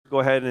go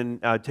ahead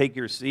and take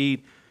your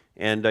seat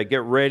and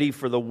get ready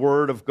for the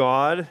Word of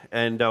God.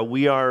 And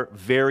we are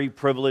very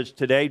privileged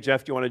today.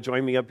 Jeff, do you want to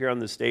join me up here on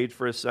the stage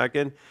for a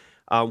second?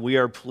 We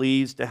are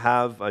pleased to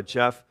have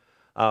Jeff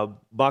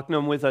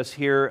Bucknam with us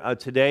here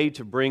today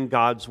to bring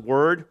God's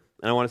Word.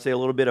 And I want to say a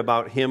little bit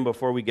about him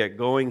before we get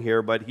going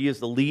here, but he is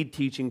the lead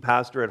teaching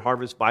pastor at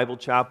Harvest Bible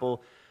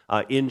Chapel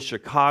in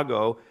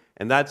Chicago,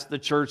 and that's the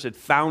church that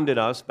founded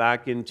us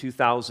back in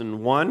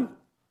 2001.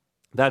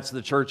 That's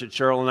the church that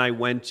Cheryl and I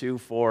went to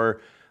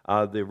for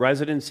the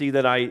residency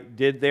that I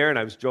did there, and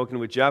I was joking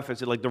with Jeff. I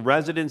said, like, the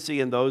residency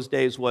in those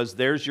days was,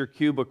 there's your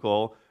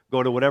cubicle,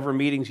 go to whatever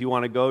meetings you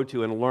want to go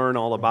to and learn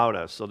all about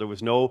us. So there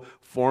was no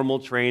formal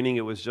training.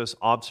 It was just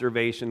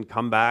observation,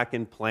 come back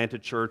and plant a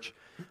church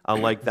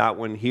like that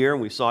one here,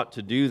 and we sought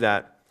to do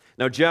that.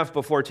 Now, Jeff,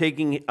 before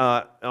taking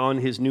on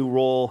his new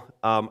role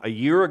a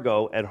year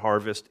ago at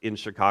Harvest in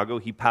Chicago,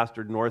 he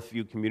pastored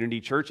Northview Community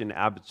Church in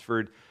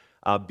Abbotsford,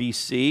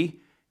 BC.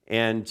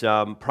 And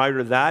prior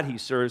to that, he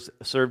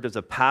served as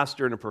a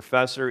pastor and a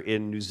professor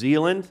in New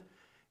Zealand.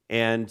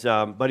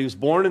 But he was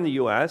born in the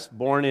U.S.,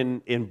 born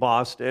in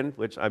Boston,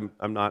 which I'm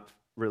not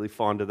really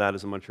fond of that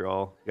as a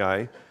Montreal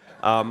guy.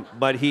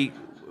 But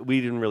we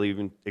didn't really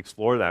even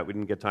explore that. We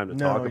didn't get time to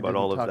talk about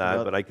all of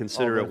that. But I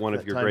consider it one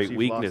of your great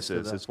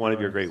weaknesses. It's one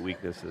of your great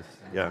weaknesses.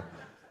 Yeah.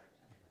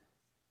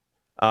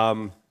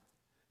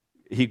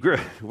 He grew.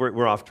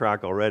 We're off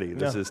track already.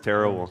 This is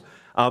terrible.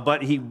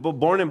 But he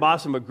born in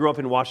Boston, but grew up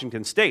in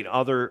Washington State,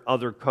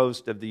 other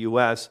coast of the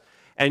U.S.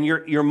 And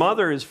your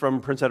mother is from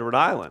Prince Edward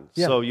Island,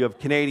 so you have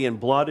Canadian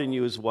blood in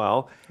you as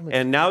well.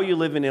 And now you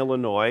live in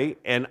Illinois.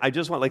 And I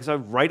just want, like, as I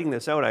was writing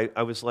this out,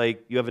 I was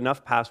like, you have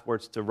enough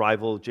passports to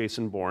rival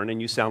Jason Bourne,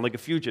 and you sound like a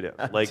fugitive,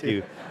 like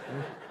you.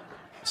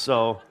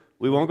 So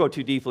we won't go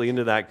too deeply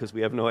into that because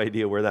we have no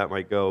idea where that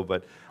might go.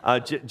 But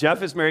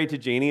Jeff is married to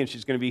Jeannie, and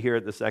she's going to be here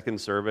at the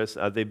second service.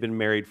 They've been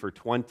married for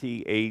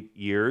 28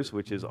 years,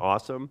 which is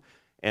awesome.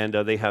 And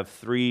they have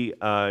three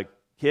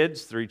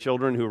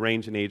children who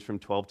range in age from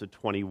 12 to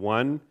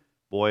 21,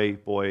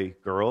 boy,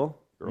 girl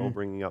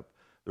bringing up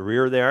the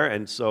rear there.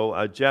 And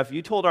so, Jeff,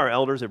 you told our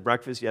elders at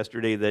breakfast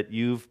yesterday that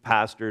you've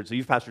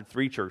pastored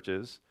three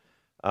churches.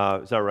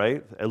 Is that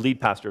right? A lead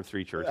pastor of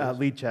three churches.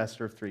 Lead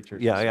pastor of three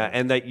churches. Yeah,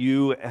 and that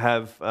you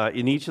have,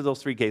 in each of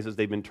those three cases,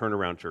 they've been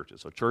turnaround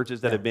churches. So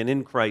churches that have been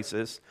in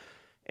crisis.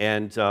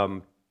 And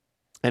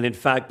in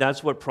fact,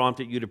 that's what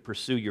prompted you to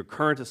pursue your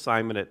current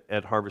assignment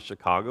at Harvest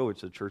Chicago, which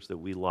is a church that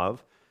we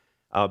love,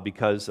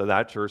 because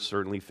that church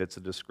certainly fits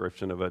the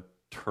description of a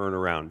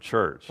turnaround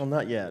church. Well,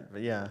 not yet,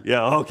 but yeah.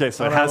 Yeah, okay,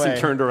 so it hasn't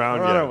turned around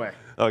yet. We're on our way.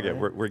 Okay,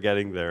 we're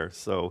getting there.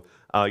 So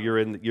you're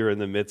in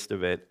the midst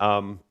of it.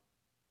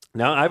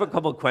 Now, I have a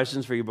couple of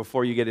questions for you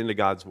before you get into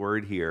God's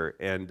Word here.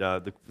 And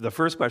the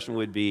first question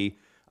would be,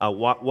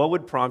 what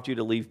would prompt you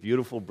to leave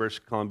beautiful British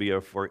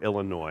Columbia for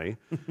Illinois?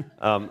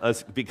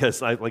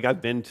 Because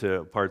I've been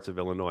to parts of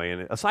Illinois,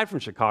 and aside from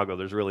Chicago,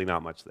 there's really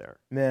not much there.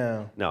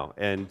 No.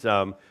 And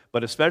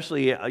but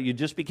especially, you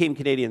just became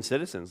Canadian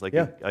citizens,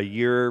 a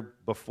year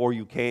before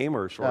you came,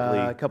 or shortly?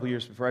 A couple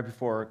years right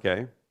before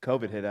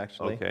COVID hit,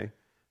 actually. Okay.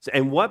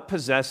 And what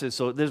possesses?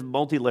 So there's a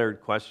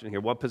multi-layered question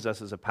here. What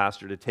possesses a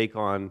pastor to take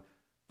on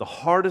the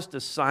hardest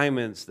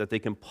assignments that they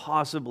can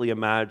possibly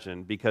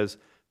imagine? Because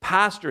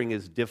pastoring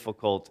is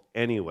difficult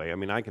anyway. I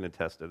mean, I can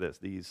attest to this.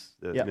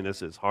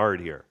 This is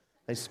hard here.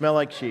 They smell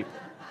like sheep.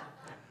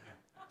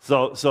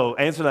 So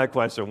answer that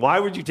question. Why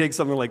would you take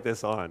something like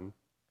this on?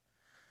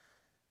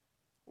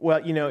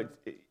 Well,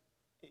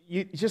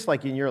 you just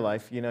like in your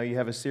life, you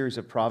have a series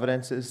of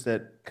providences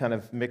that kind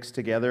of mix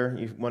together.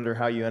 You wonder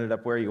how you ended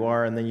up where you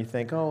are, and then you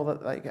think,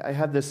 I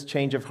had this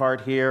change of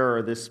heart here,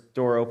 or this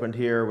door opened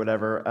here, or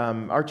whatever.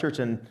 Our church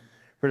in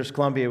British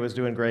Columbia was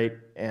doing great,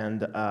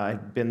 and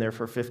I'd been there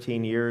for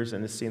 15 years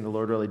and has seen the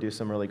Lord really do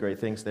some really great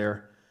things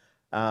there.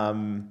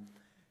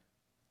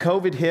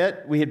 COVID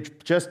hit. We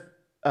had just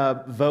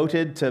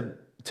voted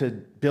to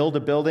build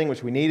a building,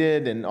 which we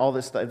needed, and all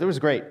this stuff. It was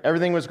great.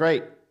 Everything was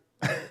great.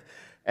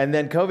 And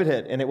then COVID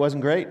hit, and it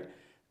wasn't great.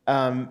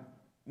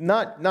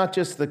 Not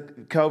just the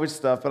COVID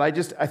stuff, but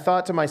I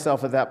thought to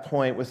myself at that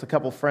point with a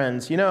couple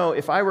friends,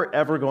 if I were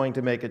ever going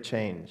to make a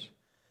change,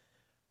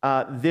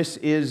 this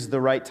is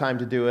the right time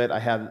to do it. I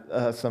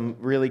had some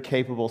really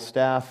capable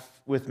staff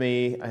with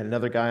me. I had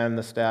another guy on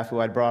the staff who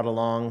I'd brought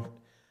along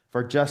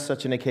for just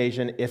such an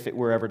occasion if it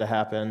were ever to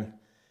happen.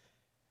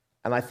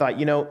 And I thought,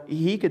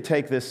 he could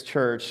take this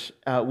church.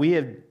 We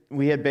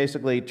had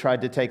basically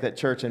tried to take that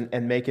church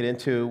and make it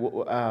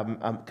into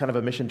kind of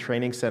a mission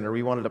training center.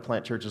 We wanted to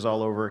plant churches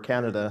all over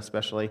Canada,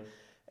 especially,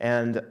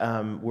 and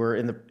we're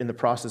in the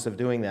process of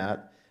doing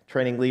that,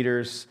 training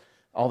leaders,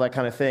 all that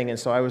kind of thing. And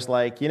so I was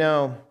like,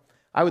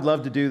 I would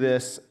love to do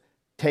this,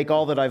 take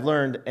all that I've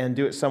learned and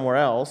do it somewhere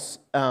else.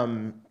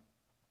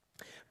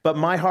 But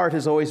my heart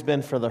has always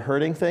been for the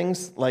hurting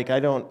things.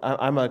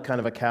 I'm a kind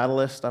of a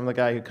catalyst. I'm the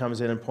guy who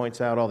comes in and points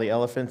out all the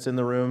elephants in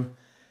the room.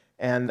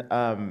 And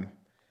I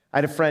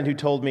had a friend who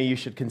told me you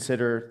should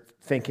consider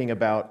thinking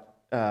about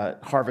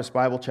Harvest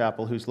Bible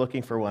Chapel who's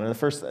looking for one,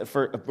 and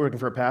looking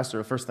for a pastor.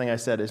 The first thing I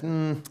said is,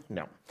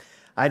 no,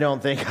 I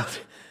don't think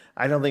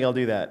I'll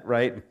do that.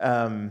 Right?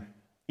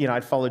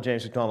 I'd followed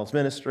James MacDonald's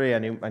ministry. I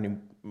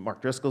knew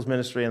Mark Driscoll's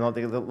ministry,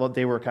 and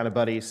they were kind of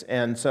buddies.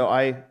 And so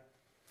as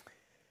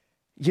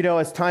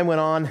time went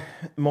on,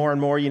 more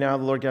and more, the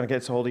Lord kind of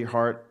gets a hold of your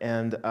heart.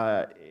 And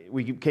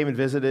we came and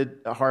visited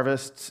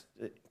Harvest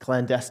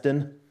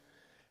clandestine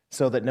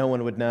so that no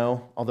one would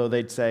know, although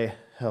they'd say,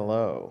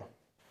 hello,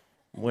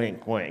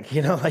 wink, wink,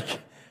 like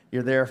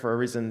you're there for a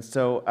reason.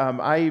 So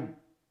I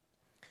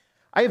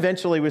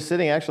eventually was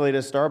sitting actually at a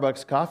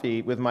Starbucks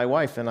coffee with my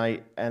wife,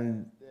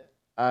 and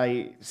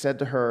I said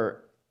to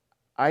her,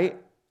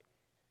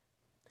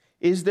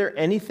 is there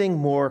anything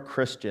more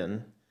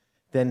Christian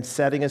than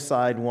setting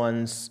aside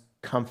one's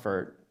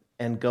comfort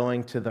and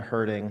going to the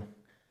hurting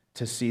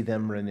to see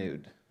them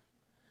renewed?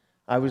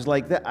 I was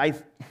like,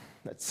 that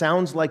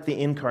sounds like the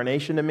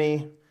incarnation to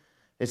me.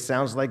 It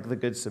sounds like the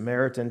Good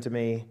Samaritan to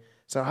me.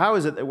 So how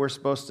is it that we're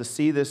supposed to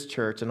see this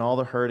church and all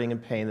the hurting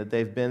and pain that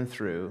they've been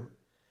through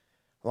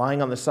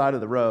lying on the side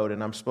of the road,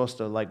 and I'm supposed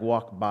to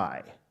walk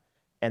by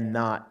and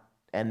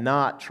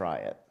not try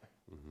it?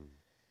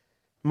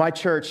 My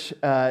church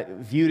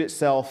viewed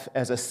itself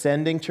as a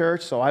sending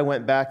church, so I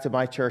went back to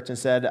my church and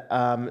said,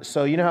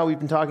 so you know how we've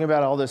been talking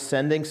about all this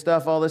sending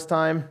stuff all this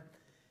time?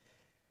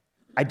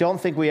 I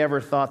don't think we ever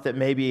thought that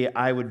maybe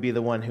I would be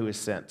the one who is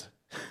sent.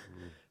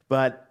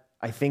 But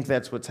I think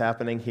that's what's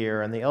happening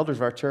here, and the elders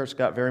of our church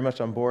got very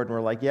much on board and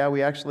were like, yeah,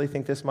 we actually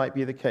think this might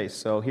be the case.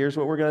 So here's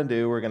what we're going to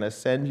do. We're going to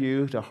send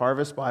you to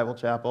Harvest Bible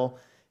Chapel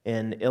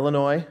in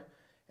Illinois,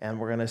 and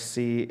we're going to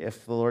see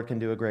if the Lord can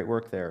do a great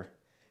work there.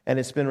 And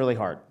it's been really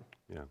hard.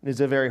 Yeah. It's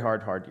a very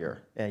hard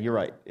year. And you're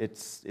right.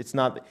 It's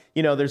not,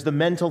 there's the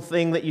mental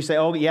thing that you say,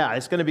 oh, yeah,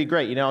 it's going to be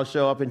great. I'll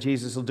show up and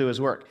Jesus will do his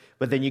work.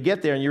 But then you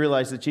get there and you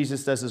realize that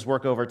Jesus does his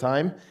work over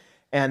time,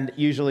 and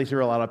usually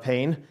through a lot of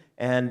pain.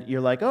 And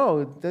you're like,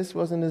 oh, this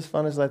wasn't as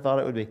fun as I thought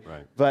it would be.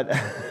 Right.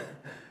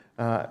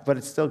 But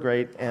it's still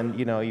great. And,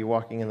 you're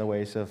walking in the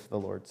ways of the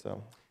Lord.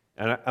 So.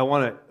 And I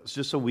want to,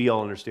 just so we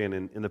all understand,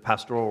 in the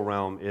pastoral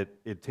realm,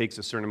 it takes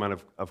a certain amount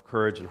of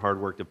courage and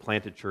hard work to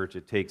plant a church.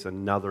 It takes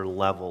another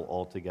level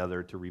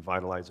altogether to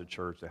revitalize a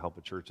church, to help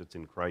a church that's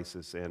in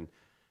crisis. And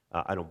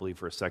I don't believe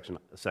for a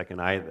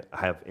second I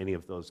have any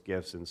of those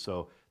gifts. And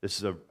so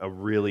this is a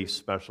really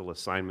special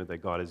assignment that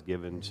God has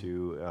given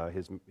to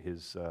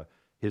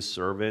his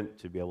servant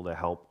to be able to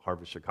help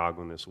Harvest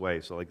Chicago in this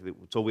way. So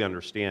so we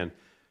understand,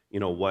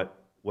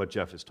 what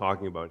Jeff is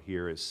talking about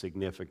here is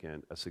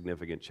a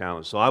significant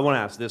challenge. So I want to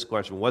ask this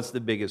question: what's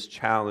the biggest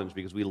challenge?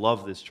 Because we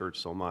love this church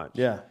so much.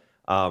 Yeah.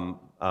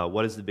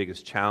 What is the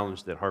biggest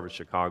challenge that Harvest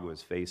Chicago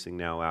is facing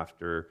now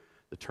after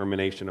the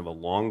termination of a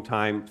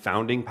long-time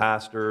founding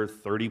pastor,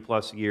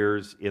 30-plus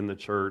years in the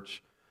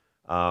church?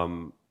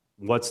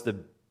 What's the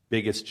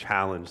biggest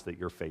challenge that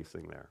you're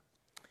facing there?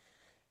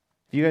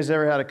 Have you guys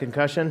ever had a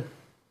concussion?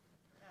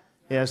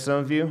 Yeah, some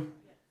of you.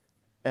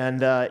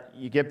 And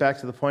you get back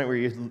to the point where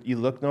you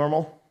look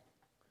normal,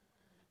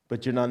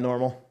 but you're not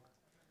normal,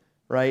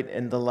 right?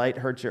 And the light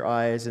hurts your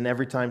eyes, and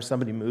every time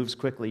somebody moves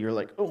quickly, you're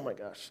like, oh my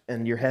gosh,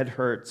 and your head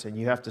hurts, and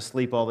you have to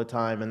sleep all the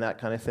time and that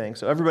kind of thing.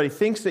 So everybody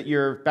thinks that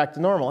you're back to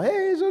normal.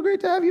 Hey, it's so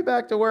great to have you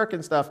back to work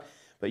and stuff.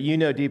 But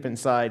deep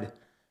inside,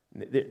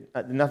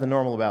 nothing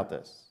normal about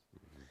this.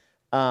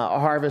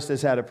 Harvest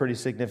has had a pretty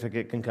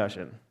significant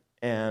concussion.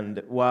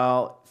 And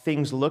while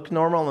things look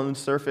normal on the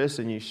surface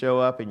and you show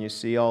up and you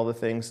see all the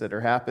things that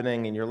are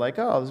happening and you're like,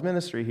 oh, there's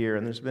ministry here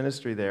and there's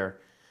ministry there,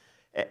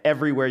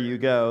 everywhere you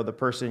go, the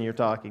person you're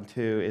talking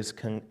to is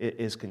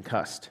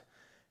concussed.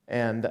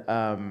 And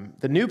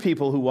the new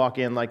people who walk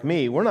in like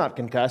me, we're not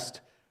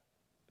concussed,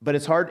 but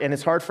it's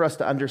hard for us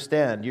to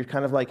understand. You're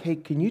kind of like, hey,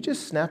 can you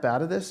just snap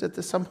out of this at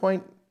some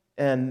point?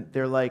 And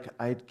they're like,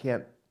 I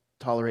can't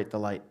tolerate the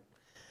light.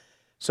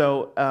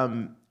 So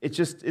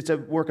it's a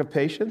work of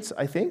patience,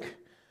 I think,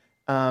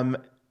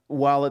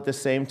 while at the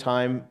same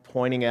time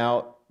pointing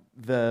out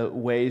the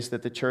ways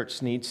that the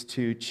church needs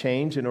to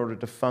change in order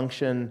to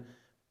function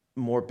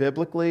more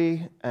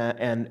biblically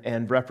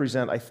and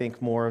represent, I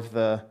think, more of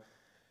the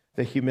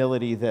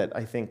humility that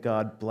I think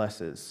God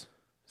blesses.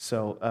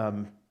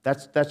 So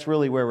that's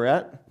really where we're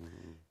at.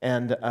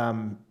 And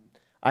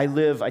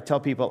I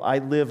tell people, I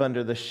live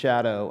under the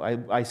shadow,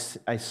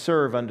 I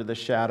serve under the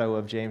shadow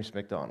of James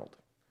MacDonald.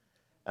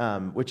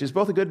 Which is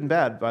both a good and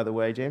bad, by the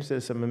way. James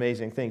says some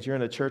amazing things. You're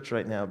in a church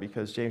right now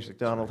because James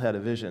MacDonald had a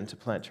vision to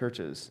plant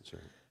churches.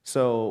 Right.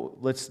 So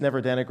let's never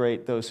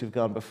denigrate those who've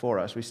gone before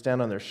us. We stand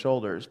on their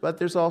shoulders. But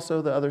there's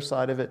also the other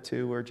side of it,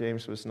 too, where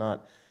James was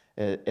not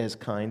as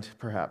kind,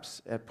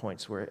 perhaps, at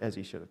points as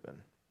he should have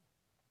been.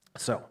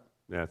 So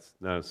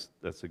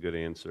that's a good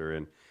answer.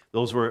 And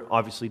those were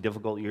obviously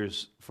difficult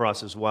years for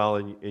us as well.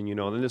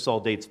 And this all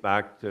dates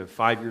back to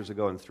 5 years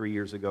ago and 3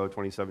 years ago.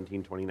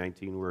 2017,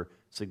 2019 were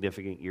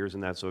significant years in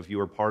that. So if you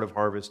were part of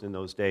Harvest in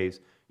those days,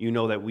 you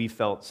know that we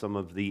felt some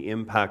of the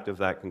impact of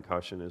that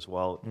concussion as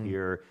well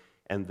here,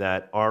 and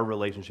that our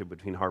relationship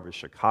between Harvest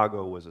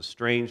Chicago was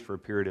estranged for a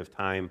period of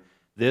time.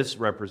 this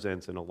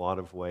represents in a lot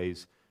of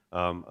ways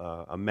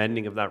a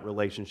mending of that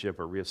relationship,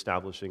 a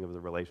reestablishing of the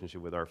relationship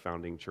with our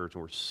founding church,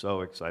 and we're so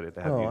excited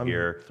to have you I'm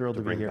here thrilled to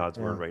to be bring here. God's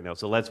Yeah. word right now.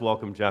 So let's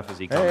welcome Jeff as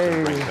he comes Hey,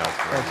 and brings God's word.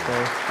 thanks,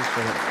 Dave.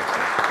 Appreciate it.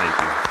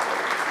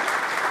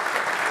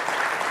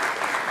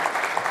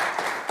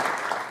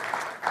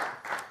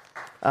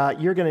 Thank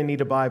you. You're going to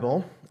need a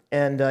Bible,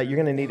 and you're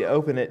going to need to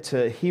open it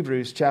to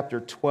Hebrews chapter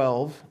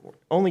 12.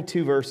 Only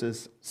 2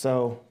 verses,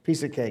 so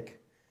piece of cake.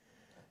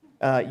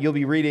 You'll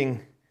be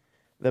reading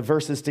the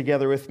verses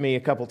together with me a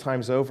couple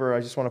times over.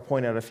 I just want to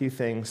point out a few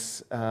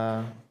things.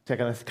 Kind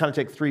of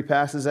take 3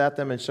 passes at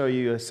them and show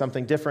you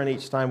something different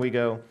each time we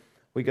go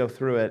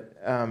through it.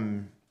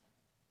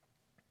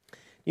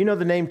 You know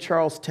the name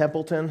Charles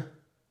Templeton?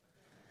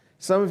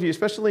 Some of you,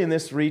 especially in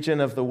this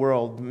region of the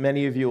world,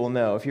 many of you will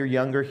know. If you're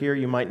younger here,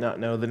 you might not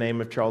know the name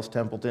of Charles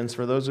Templeton.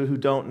 For those who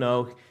don't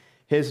know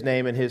his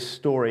name and his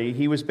story,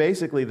 he was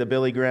basically the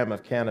Billy Graham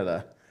of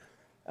Canada.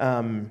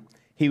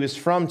 He was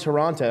from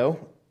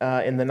Toronto.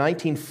 In the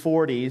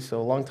 1940s, so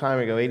a long time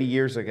ago, 80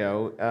 years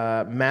ago,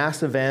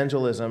 mass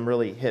evangelism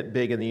really hit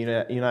big in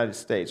the United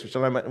States. Which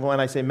when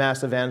I say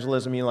mass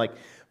evangelism, I mean like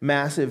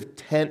massive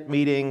tent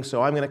meetings.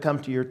 So I'm going to come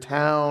to your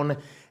town,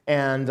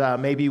 and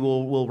maybe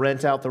we'll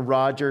rent out the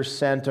Rogers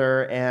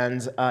Center,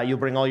 and you'll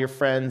bring all your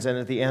friends, and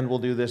at the end we'll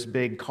do this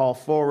big call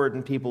forward,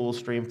 and people will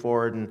stream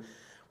forward, and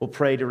we'll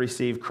pray to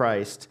receive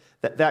Christ.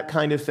 That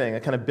kind of thing,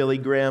 a kind of Billy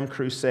Graham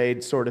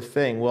crusade sort of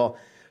thing. Well,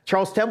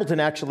 Charles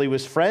Templeton actually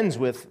was friends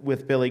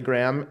with Billy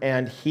Graham,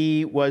 and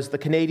he was the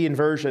Canadian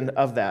version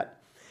of that.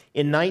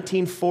 In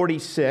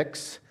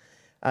 1946,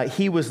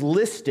 he was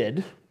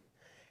listed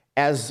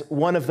as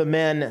one of the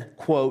men,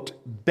 quote,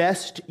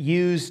 best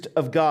used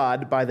of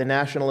God by the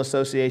National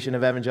Association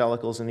of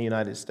Evangelicals in the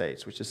United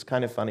States, which is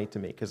kind of funny to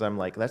me because I'm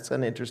like, that's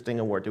an interesting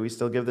award. Do we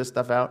still give this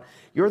stuff out?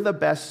 You're the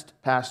best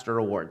pastor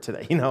award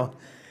today, you know.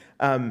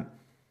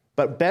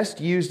 But best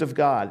used of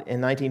God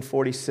in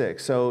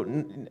 1946.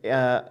 So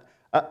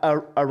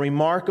a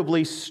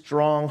remarkably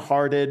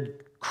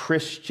strong-hearted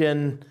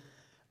Christian,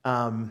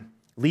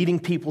 leading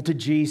people to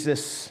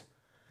Jesus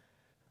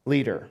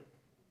leader.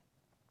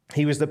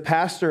 He was the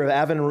pastor of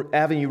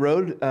Avenue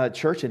Road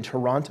Church in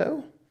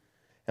Toronto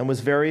and was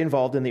very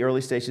involved in the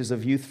early stages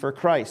of Youth for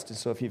Christ. And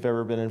so if you've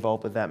ever been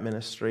involved with that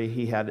ministry,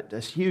 he had a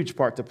huge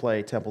part to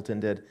play, Templeton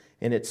did,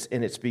 in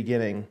its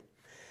beginning.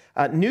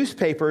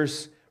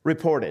 Newspapers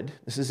reported,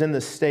 this is in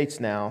the States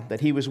now, that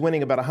he was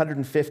winning about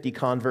 150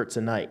 converts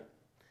a night.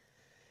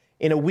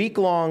 In a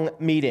week-long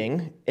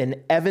meeting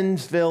in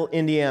Evansville,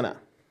 Indiana,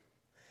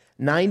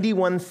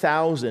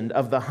 91,000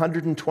 of the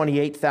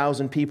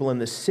 128,000 people in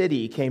the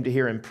city came to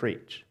hear him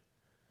preach.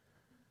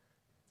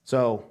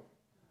 So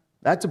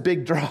that's a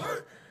big draw.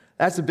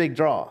 That's a big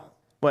draw.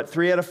 What,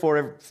 3 out of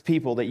 4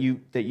 people that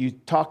you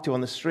talk to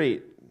on the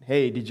street,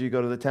 hey, did you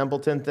go to the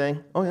Templeton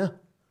thing? Oh, yeah.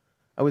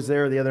 I was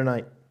there the other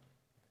night.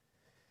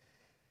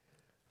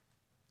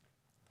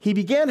 He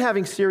began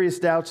having serious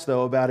doubts,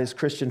 though, about his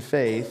Christian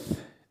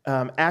faith,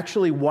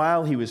 actually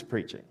while he was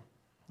preaching.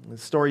 The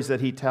stories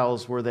that he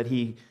tells were that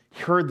he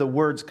heard the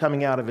words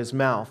coming out of his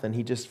mouth, and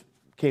he just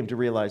came to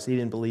realize he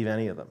didn't believe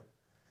any of them.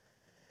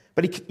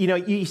 But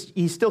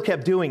he still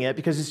kept doing it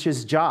because it's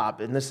his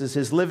job, and this is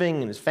his living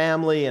and his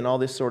family and all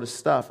this sort of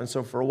stuff. And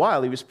so for a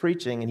while he was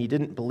preaching, and he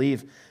didn't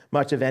believe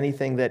much of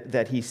anything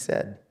that he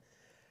said.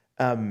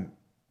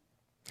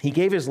 He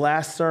gave his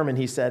last sermon,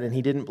 he said, and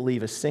he didn't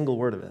believe a single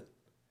word of it.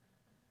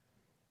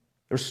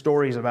 There's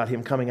stories about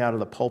him coming out of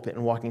the pulpit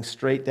and walking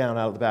straight down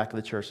out of the back of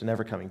the church and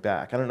never coming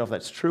back. I don't know if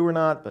that's true or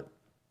not, but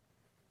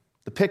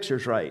the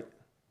picture's right.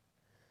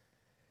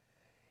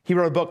 He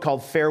wrote a book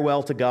called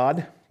Farewell to God.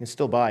 You can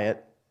still buy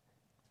it.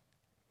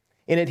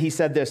 In it, he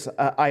said this,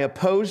 I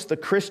oppose the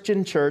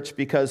Christian church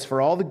because for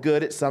all the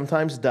good it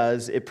sometimes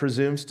does, it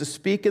presumes to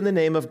speak in the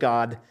name of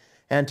God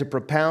and to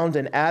propound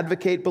and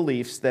advocate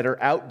beliefs that are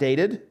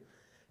outdated,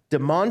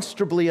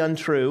 demonstrably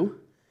untrue,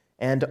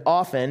 and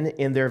often,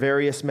 in their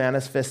various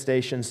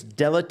manifestations,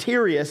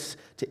 deleterious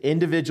to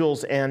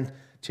individuals and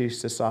to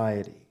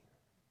society.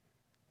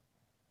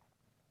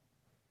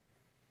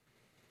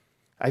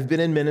 I've been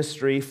in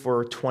ministry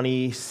for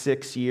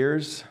 26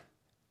 years,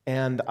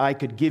 and I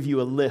could give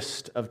you a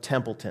list of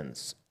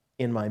Templetons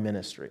in my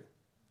ministry.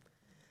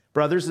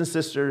 Brothers and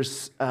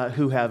sisters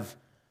who have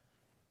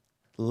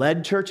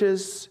led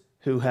churches,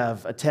 who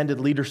have attended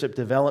leadership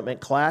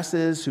development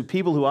classes,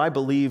 people who I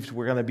believed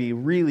were going to be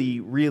really,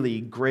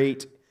 really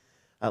great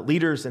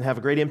leaders and have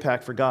a great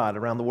impact for God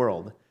around the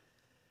world,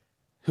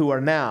 who are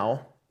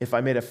now, if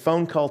I made a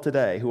phone call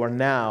today, who are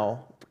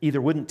now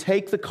either wouldn't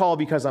take the call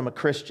because I'm a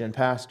Christian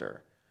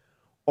pastor,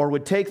 or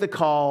would take the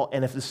call,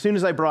 and if as soon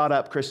as I brought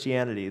up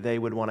Christianity, they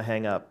would want to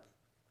hang up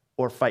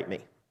or fight me.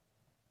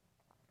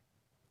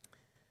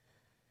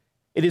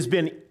 It has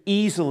been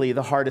easily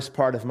the hardest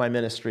part of my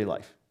ministry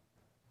life.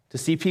 To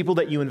see people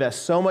that you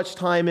invest so much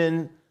time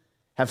in,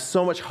 have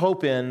so much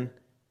hope in,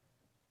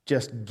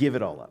 just give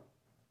it all up.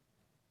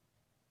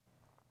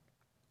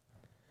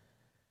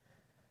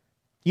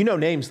 You know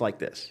names like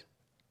this.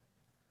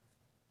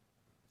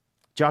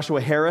 Joshua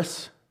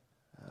Harris,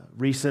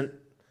 recent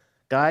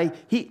guy.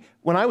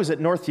 When I was at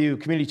Northview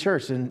Community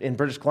Church in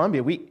British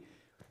Columbia,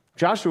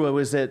 Joshua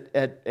was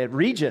at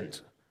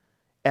Regent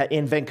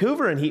in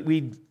Vancouver, and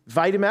we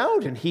invite him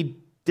out, and he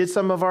did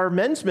some of our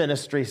men's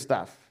ministry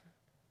stuff.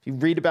 If you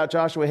read about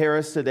Joshua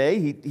Harris today,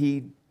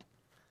 he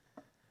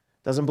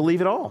doesn't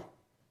believe at all.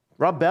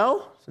 Rob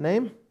Bell, is the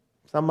name?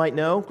 Some might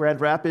know, Grand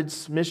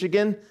Rapids,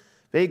 Michigan,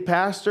 big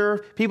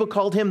pastor. People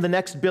called him the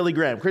next Billy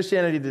Graham.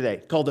 Christianity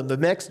Today called him the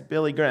next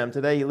Billy Graham.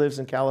 Today he lives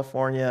in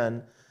California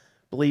and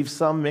believes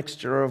some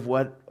mixture of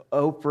what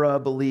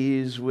Oprah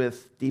believes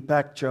with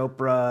Deepak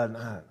Chopra, and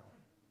I don't know.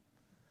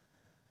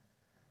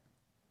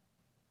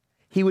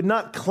 He would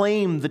not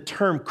claim the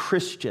term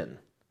Christian.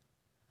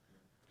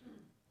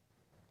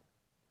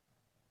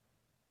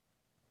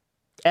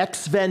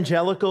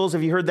 Ex-evangelicals,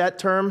 have you heard that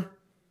term?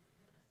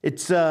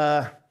 It's,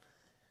 hey,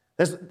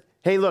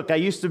 look, I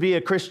used to be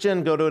a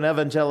Christian, go to an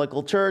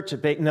evangelical church,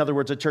 in other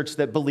words, a church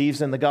that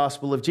believes in the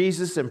gospel of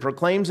Jesus and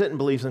proclaims it and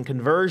believes in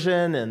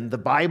conversion and the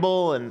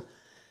Bible,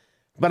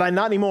 but I'm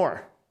not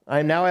anymore.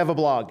 I now have a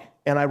blog,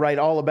 and I write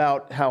all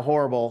about how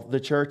horrible the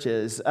church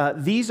is.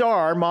 These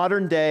are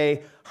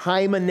modern-day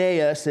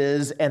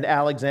Hymenaeuses and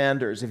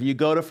Alexanders. If you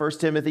go to 1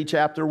 Timothy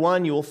chapter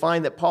 1, you will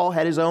find that Paul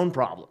had his own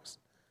problems.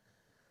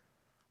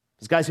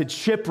 These guys had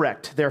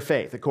shipwrecked their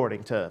faith,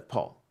 according to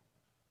Paul.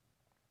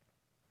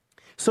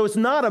 So it's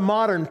not a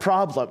modern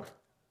problem.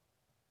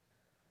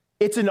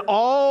 It's an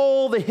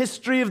all the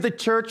history of the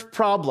church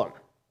problem.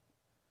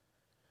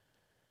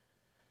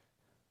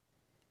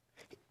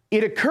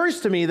 It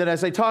occurs to me that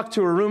as I talk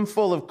to a room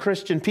full of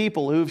Christian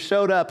people who've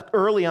showed up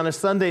early on a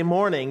Sunday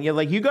morning, you're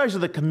like, you guys are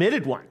the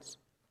committed ones,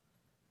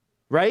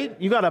 right?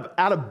 You got up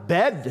out of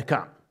bed to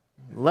come.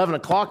 11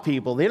 o'clock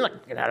people, they're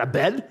not getting out of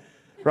bed,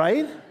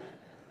 right?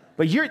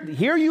 But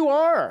here you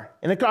are,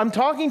 and I'm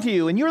talking to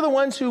you, and you're the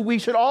ones who we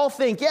should all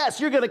think, yes,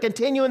 you're going to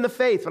continue in the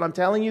faith. But I'm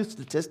telling you,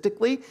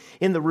 statistically,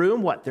 in the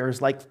room,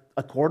 there's like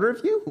a quarter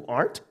of you who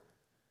aren't.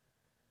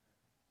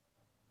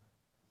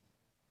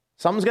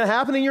 Something's going to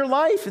happen in your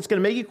life. It's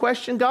going to make you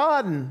question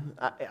God. And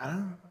I don't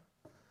know.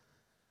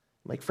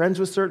 Make friends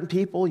with certain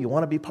people. You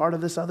want to be part of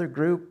this other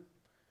group.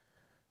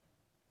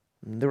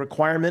 And the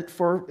requirement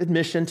for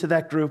admission to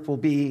that group will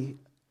be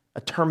a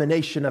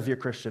termination of your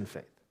Christian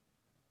faith.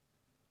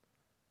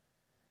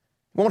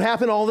 It won't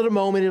happen all at a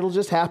moment. It'll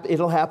just happen.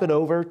 It'll happen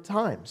over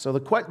time. So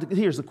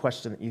here's the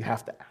question that you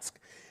have to ask.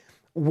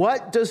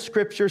 What does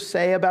Scripture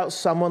say about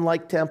someone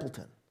like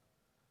Templeton?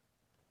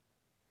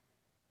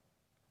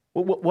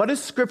 What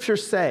does Scripture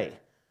say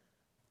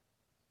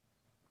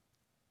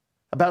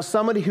about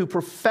somebody who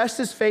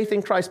professes faith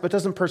in Christ but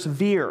doesn't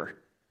persevere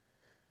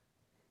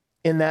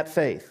in that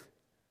faith?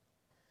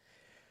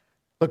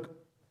 Look,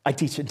 I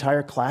teach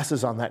entire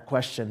classes on that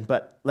question,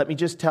 but let me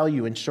just tell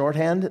you in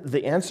shorthand,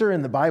 the answer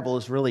in the Bible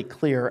is really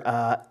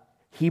clear.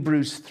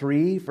 Hebrews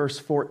 3, verse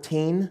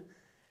 14,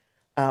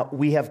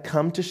 we have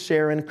come to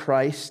share in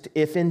Christ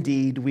if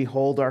indeed we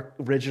hold our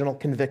original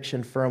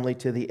conviction firmly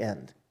to the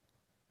end.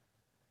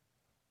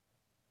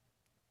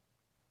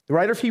 The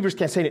writer of Hebrews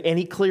can't say it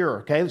any clearer,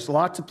 okay? There's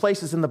lots of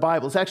places in the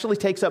Bible. This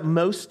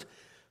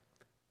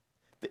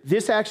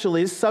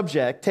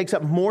subject takes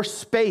up more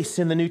space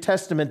in the New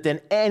Testament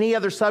than any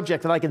other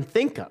subject that I can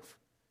think of.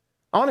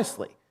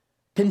 Honestly,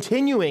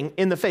 continuing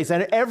in the faith.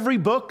 And every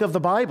book of the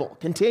Bible,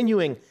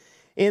 continuing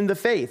in the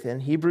faith.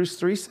 And Hebrews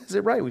 3 says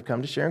it right. We've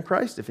come to share in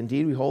Christ if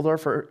indeed we hold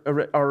our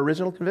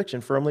original conviction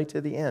firmly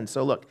to the end.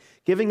 So look,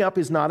 giving up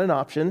is not an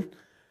option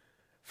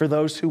for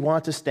those who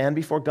want to stand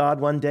before God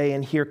one day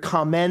and hear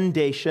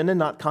commendation and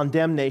not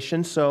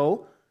condemnation.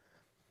 So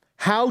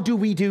how do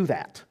we do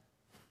that?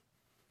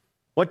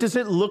 What does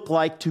it look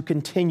like to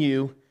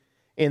continue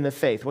in the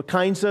faith? What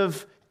kinds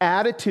of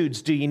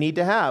attitudes do you need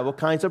to have? What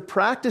kinds of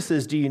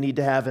practices do you need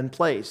to have in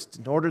place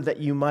in order that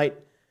you might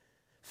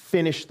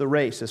finish the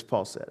race, as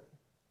Paul said?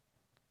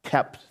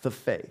 Kept the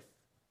faith.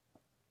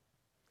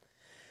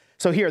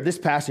 So here, this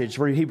passage,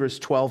 Hebrews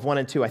 12, 1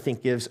 and 2, I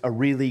think gives a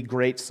really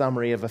great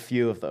summary of a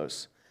few of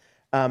those.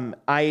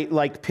 I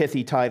like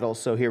pithy titles,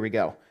 so here we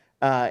go.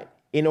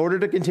 In order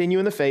to continue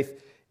in the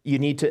faith, you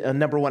need to,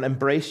 number one,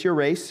 embrace your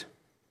race.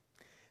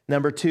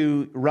 Number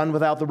two, run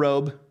without the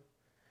robe.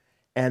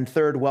 And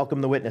third,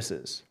 welcome the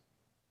witnesses.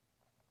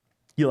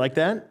 You like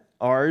that?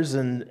 R's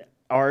and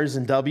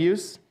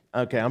W's?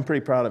 Okay, I'm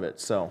pretty proud of it,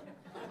 so.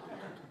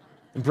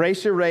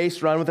 Embrace your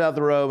race, run without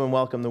the robe, and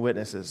welcome the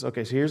witnesses.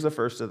 Okay, so here's the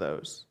first of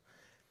those.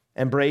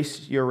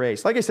 Embrace your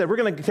race. Like I said, we're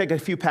going to take a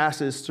few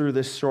passes through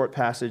this short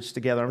passage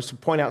together. I'm just going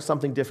to point out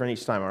something different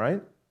each time, all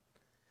right?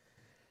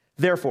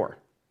 Therefore,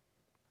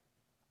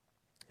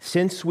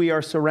 since we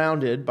are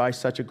surrounded by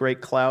such a great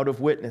cloud of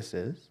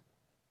witnesses,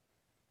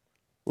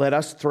 let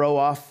us throw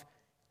off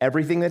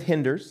everything that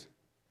hinders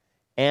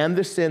and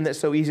the sin that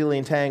so easily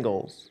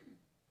entangles,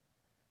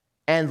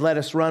 and let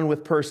us run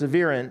with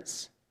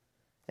perseverance.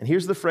 And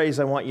here's the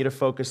phrase I want you to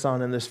focus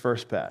on in this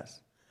first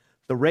pass.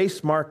 The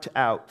race marked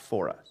out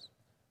for us.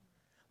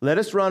 Let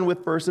us run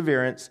with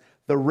perseverance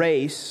the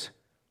race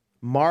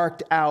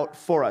marked out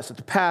for us.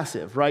 It's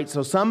passive, right?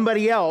 So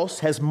somebody else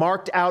has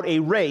marked out a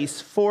race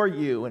for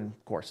you. And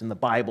of course, in the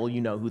Bible,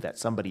 you know who that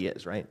somebody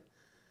is, right?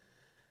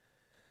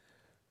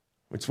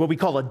 It's what we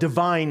call a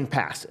divine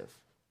passive.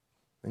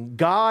 And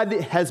God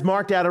has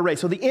marked out a race.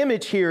 So the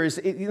image here is,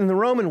 in the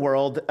Roman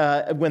world,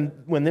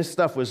 when this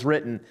stuff was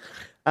written,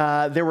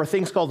 there were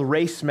things called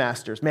race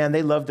masters. Man,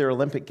 they loved their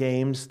Olympic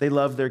Games. They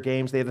loved their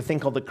games. They had a thing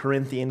called the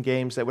Corinthian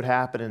Games that would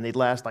happen, and they'd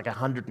last like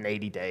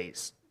 180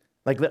 days.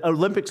 Like the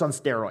Olympics on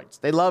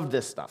steroids. They loved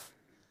this stuff.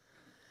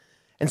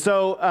 And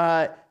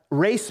so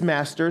race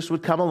masters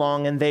would come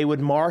along and they would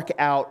mark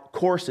out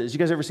courses. You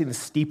guys ever seen the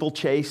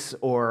steeplechase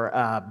or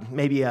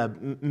maybe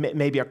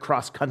a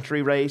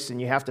cross-country race,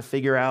 and you have to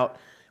figure out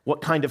what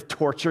kind of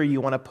torture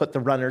you want to put the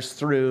runners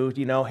through?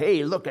 You know,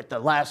 hey, look at the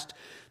last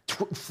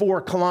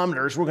 4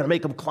 kilometers. We're going to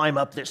make them climb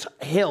up this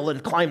hill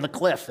and climb the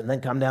cliff and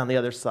then come down the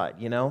other side.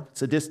 You know,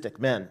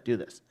 sadistic men do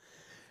this.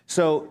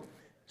 So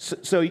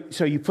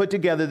you put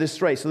together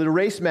this race. So the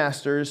race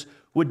masters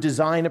would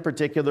design a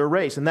particular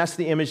race. And that's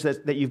the image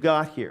that you've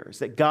got here, is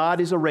that God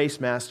is a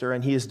race master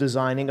and he is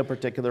designing a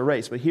particular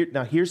race. But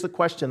here's the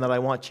question that I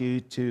want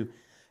you to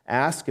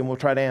ask, and we'll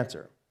try to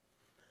answer.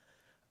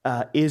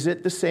 Is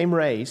it the same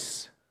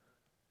race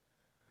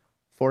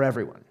for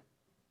everyone?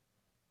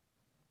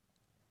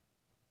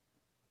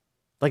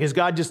 Like, is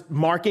God just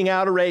marking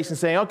out a race and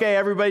saying, okay,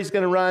 everybody's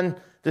going to run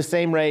the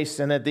same race,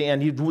 and at the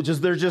end,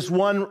 there's just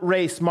one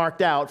race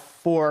marked out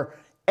for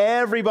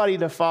everybody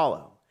to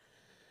follow?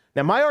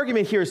 Now, my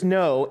argument here is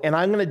no, and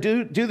I'm going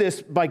to do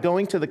this by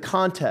going to the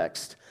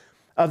context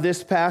of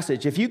this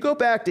passage. If you go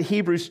back to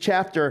Hebrews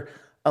chapter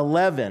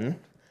 11,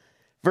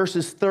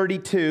 verses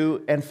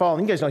 32 and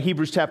following. You guys know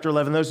Hebrews chapter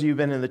 11. Those of you who've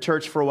been in the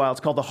church for a while,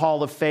 it's called the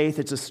Hall of Faith.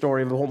 It's a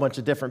story of a whole bunch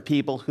of different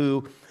people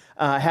who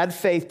had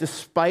faith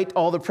despite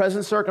all the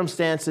present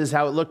circumstances,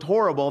 how it looked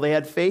horrible. They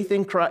had faith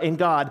in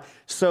God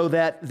so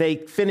that they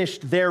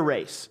finished their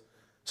race.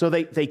 So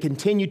they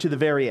continued to the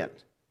very end,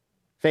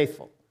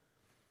 faithful.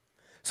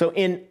 So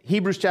in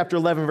Hebrews chapter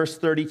 11, verse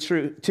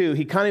 32,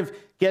 he kind of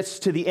gets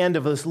to the end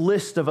of this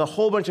list of a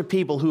whole bunch of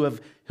people who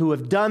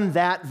have done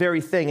that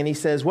very thing. And he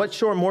says, what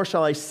more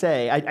shall I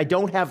say? I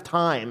don't have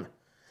time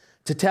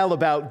to tell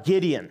about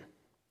Gideon,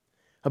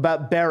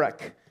 about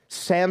Barak,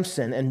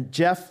 Samson and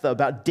Jephthah,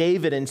 about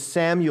David and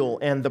Samuel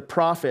and the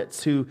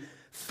prophets who,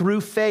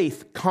 through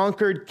faith,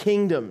 conquered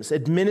kingdoms,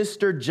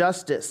 administered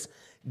justice,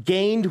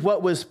 gained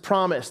what was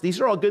promised. These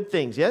are all good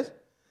things, yes?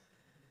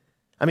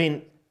 I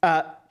mean,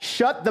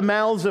 shut the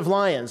mouths of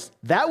lions.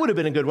 That would have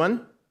been a good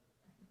one.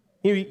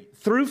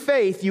 Through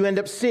faith, you end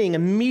up seeing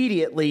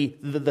immediately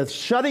the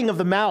shutting of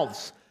the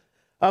mouths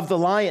of the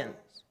lions,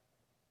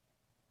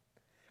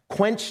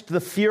 quenched the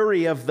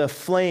fury of the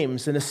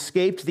flames and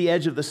escaped the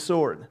edge of the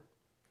sword,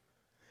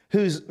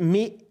 whose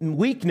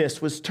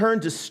weakness was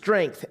turned to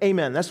strength.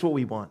 Amen. That's what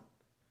we want.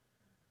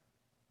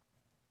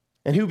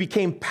 And who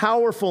became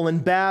powerful in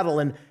battle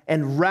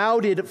and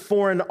routed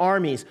foreign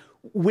armies.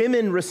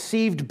 Women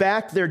received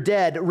back their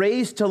dead,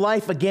 raised to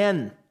life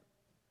again.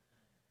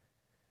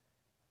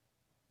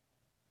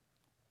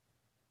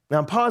 Now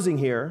I'm pausing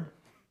here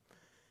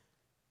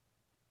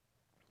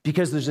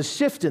because there's a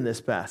shift in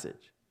this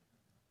passage.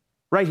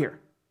 Right here.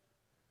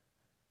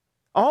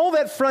 All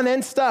that front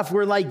end stuff,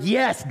 we're like,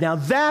 yes, now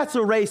that's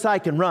a race I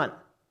can run.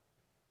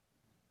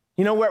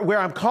 You know, where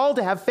I'm called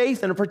to have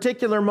faith in a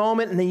particular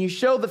moment, and then you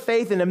show the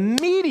faith, and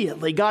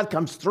immediately God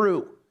comes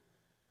through.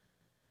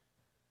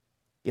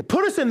 You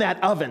put us in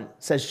that oven,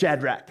 says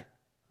Shadrach.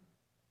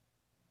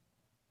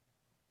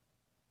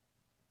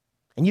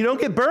 And you don't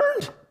get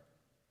burned.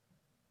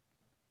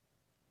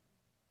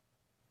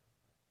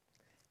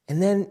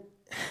 And then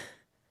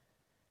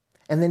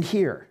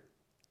here,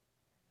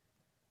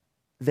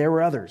 there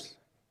were others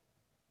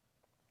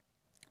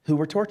who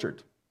were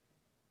tortured,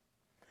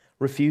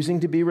 refusing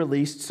to be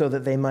released so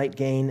that they might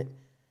gain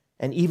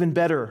an even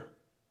better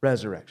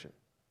resurrection.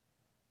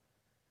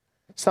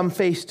 Some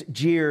faced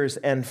jeers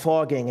and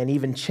flogging and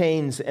even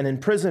chains and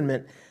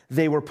imprisonment.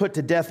 They were put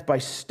to death by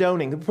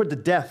stoning. They were put to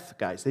death,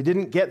 guys. They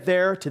didn't get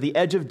there to the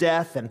edge of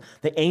death and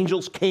the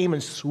angels came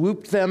and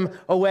swooped them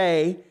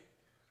away.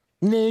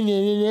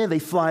 They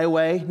fly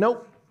away.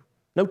 Nope.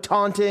 No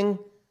taunting.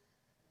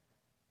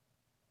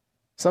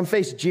 Some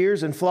faced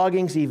jeers and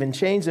floggings, even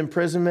chains,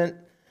 imprisonment.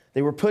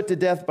 They were put to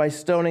death by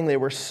stoning. They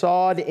were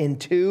sawed in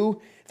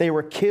two. They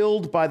were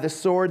killed by the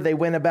sword. They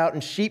went about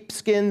in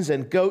sheepskins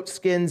and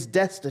goatskins,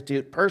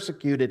 destitute,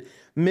 persecuted,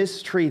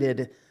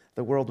 mistreated.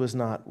 The world was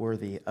not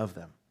worthy of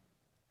them.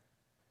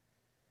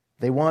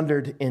 They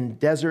wandered in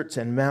deserts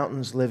and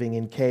mountains, living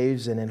in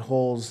caves and in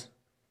holes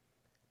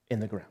in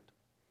the ground.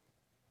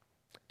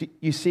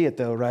 You see it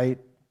though, right?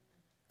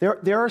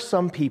 There are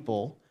some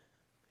people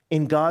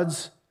in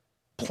God's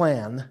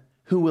plan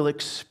who will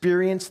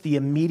experience the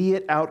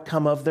immediate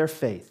outcome of their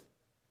faith.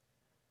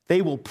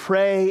 They will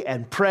pray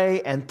and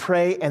pray and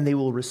pray, and they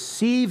will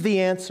receive the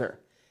answer.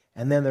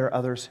 And then there are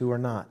others who are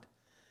not.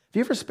 Have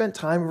you ever spent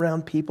time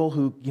around people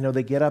who,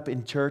 they get up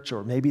in church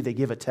or maybe they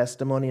give a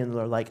testimony and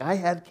they're like, I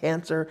had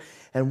cancer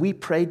and we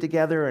prayed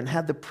together and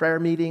had the prayer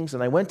meetings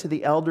and I went to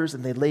the elders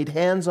and they laid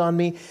hands on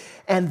me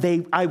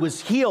and I was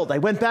healed. I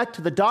went back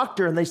to the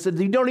doctor and they said,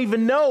 you don't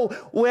even know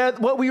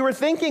what we were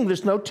thinking.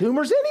 There's no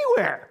tumors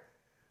anywhere.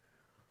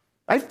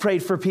 I've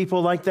prayed for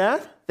people like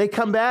that. They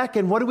come back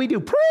and what do we do?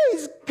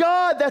 Praise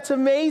God, that's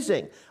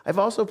amazing. I've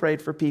also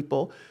prayed for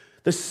people,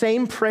 the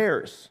same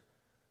prayers,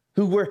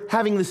 who were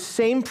having the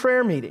same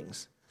prayer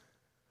meetings,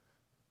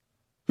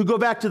 who go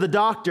back to the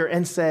doctor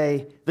and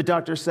the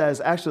doctor says,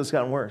 actually, it's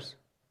gotten worse.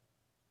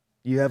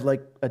 You have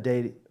like a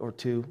day or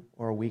two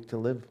or a week to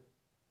live.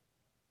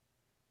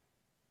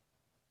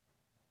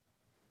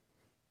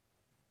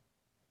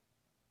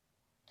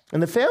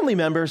 And the family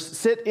members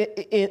sit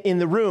in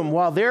the room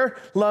while their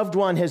loved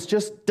one has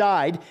just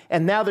died,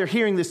 and now they're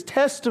hearing this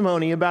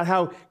testimony about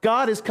how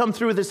God has come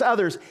through this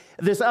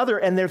other,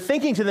 and they're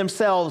thinking to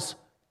themselves,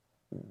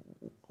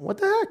 what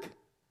the heck?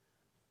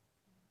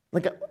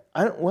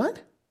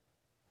 What?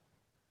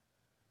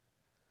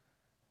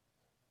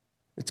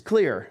 It's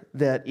clear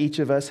that each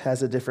of us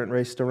has a different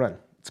race to run.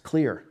 It's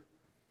clear.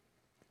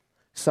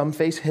 Some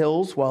face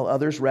hills while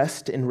others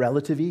rest in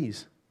relative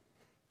ease.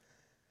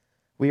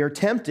 We are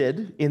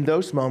tempted in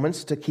those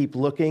moments to keep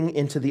looking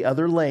into the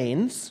other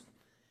lanes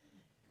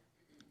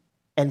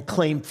and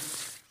claim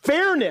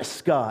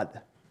fairness,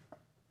 God.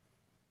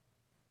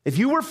 If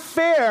you were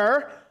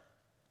fair,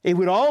 it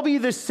would all be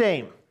the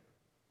same.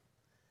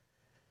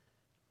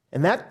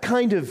 And that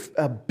kind of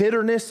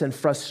bitterness and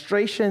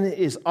frustration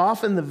is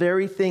often the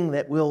very thing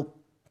that will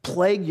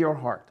plague your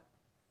heart.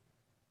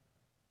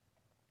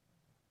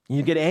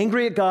 You get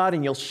angry at God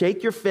and you'll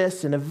shake your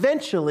fists and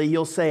eventually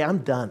you'll say, I'm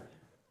done.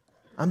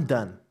 I'm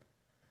done.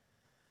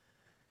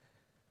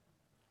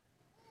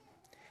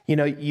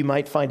 You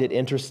might find it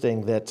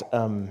interesting that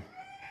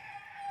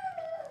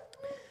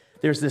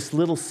there's this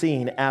little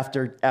scene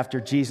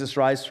after Jesus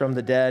rises from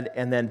the dead,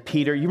 and then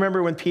Peter, you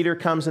remember when Peter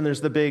comes and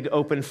there's the big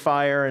open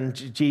fire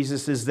and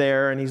Jesus is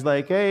there and he's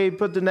like, hey,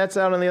 put the nets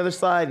out on the other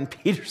side. And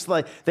Peter's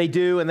like, they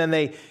do, and then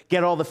they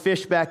get all the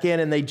fish back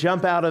in and they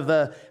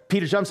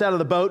Peter jumps out of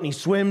the boat and he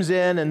swims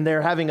in and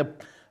they're having a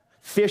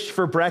fish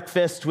for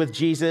breakfast with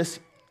Jesus.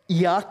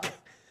 Yuck,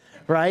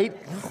 right?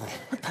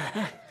 What the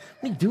heck?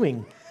 What are you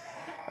doing?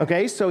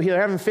 Okay, so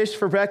they're having fish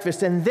for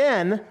breakfast, and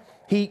then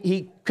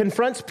he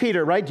confronts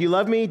Peter, right? Do you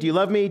love me? Do you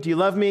love me? Do you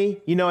love me?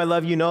 You know I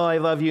love you. You know I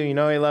love you. You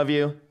know I love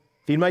you.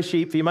 Feed my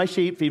sheep, feed my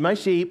sheep, feed my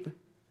sheep.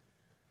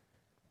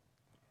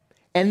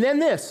 And then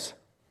this,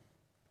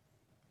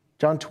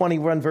 John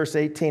 21, verse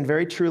 18,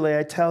 very truly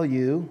I tell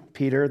you,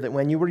 Peter, that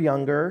when you were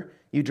younger,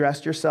 you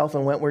dressed yourself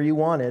and went where you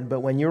wanted, but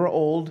when you are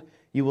old,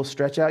 you will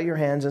stretch out your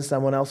hands and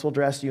someone else will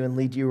dress you and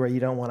lead you where you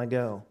don't want to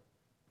go.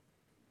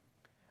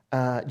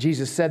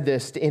 Jesus said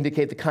this to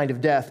indicate the kind of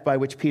death by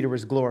which Peter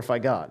was glorify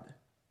God.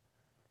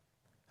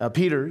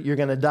 Peter, you're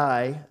going to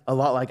die a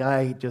lot like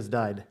I just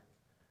died.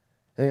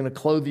 They're going to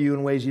clothe you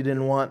in ways you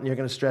didn't want, and you're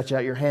going to stretch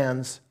out your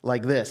hands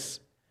like this,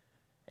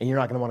 and you're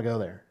not going to want to go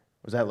there.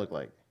 What does that look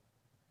like?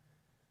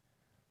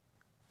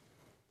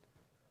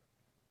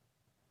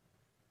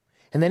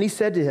 And then he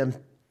said to him,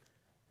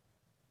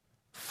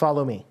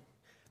 follow me.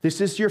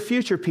 This is your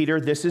future, Peter.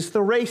 This is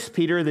the race,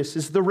 Peter. This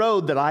is the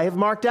road that I have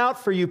marked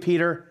out for you,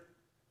 Peter.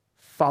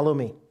 Follow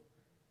me.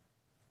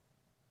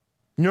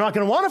 You're not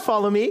going to want to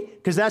follow me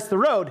because that's the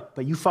road,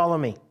 but you follow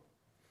me.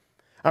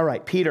 All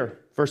right, Peter,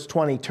 verse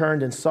 20,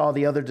 turned and saw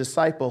the other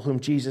disciple whom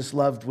Jesus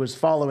loved was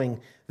following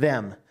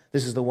them.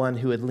 This is the one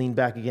who had leaned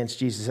back against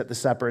Jesus at the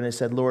supper and had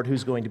said, Lord,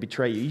 who's going to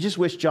betray you? You just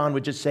wish John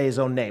would just say his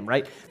own name,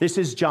 right? This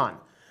is John.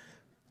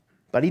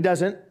 But he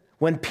doesn't.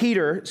 When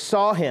Peter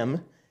saw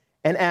him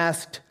and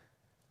asked,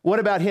 what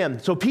about him?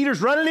 So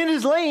Peter's running in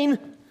his lane.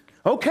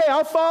 Okay,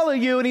 I'll follow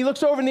you. And he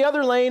looks over in the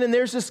other lane, and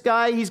there's this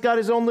guy. He's got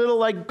his own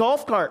little,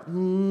 golf cart.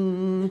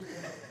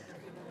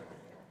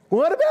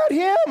 What about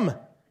him?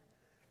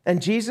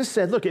 And Jesus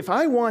said, look, if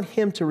I want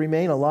him to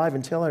remain alive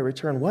until I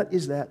return, what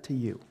is that to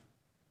you?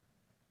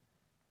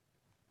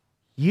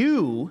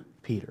 You,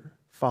 Peter,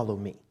 follow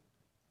me.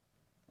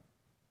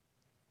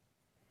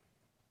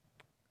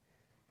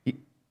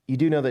 You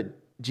do know that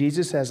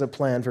Jesus has a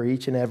plan for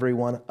each and every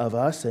one of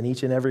us and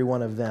each and every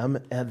one of them,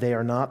 and they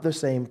are not the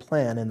same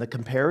plan. And the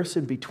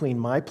comparison between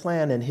my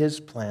plan and his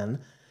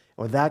plan,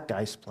 or that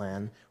guy's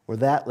plan, or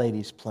that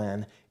lady's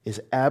plan, is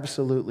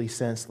absolutely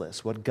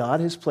senseless. What God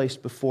has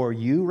placed before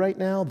you right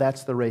now,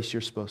 that's the race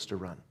you're supposed to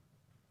run.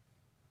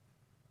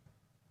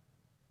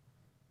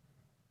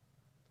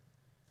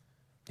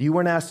 You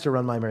weren't asked to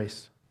run my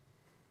race.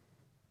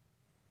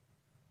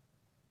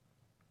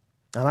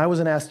 And I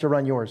wasn't asked to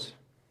run yours.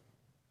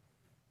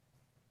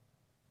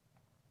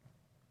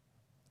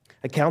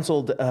 I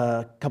counseled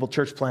a couple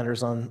church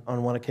planters on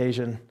one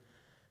occasion.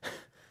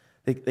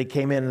 They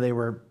came in and they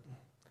were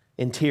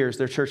in tears.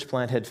 Their church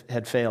plant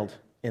had failed,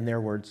 in their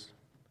words.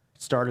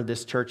 Started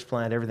this church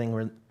plant,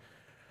 everything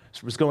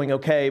it was going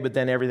okay, but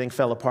then everything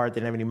fell apart. They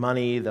didn't have any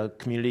money. The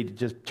community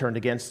just turned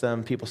against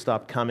them. People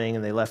stopped coming,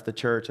 and they left the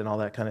church and all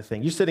that kind of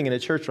thing. You're sitting in a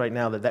church right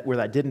now where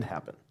that didn't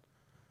happen,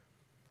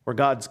 where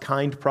God's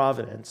kind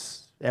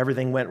providence,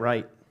 everything went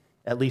right,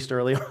 at least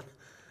early on,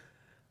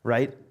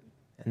 right?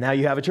 And now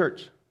you have a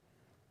church,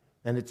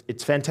 and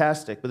it's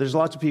fantastic. But there's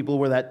lots of people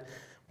where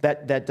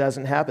that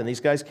doesn't happen. These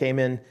guys came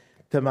in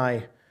to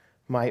my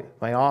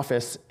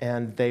office,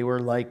 and they were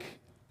like,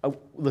 oh,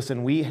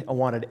 listen, we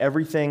wanted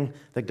everything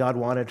that God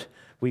wanted.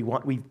 We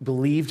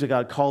believed that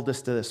God called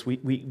us to this.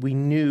 We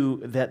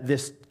knew that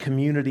this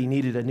community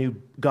needed a new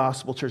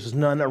gospel church. There's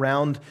none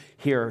around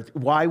here.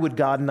 Why would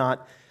God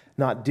not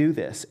do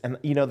this? And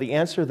the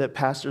answer that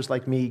pastors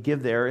like me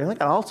give there, and I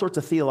got all sorts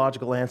of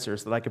theological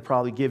answers that I could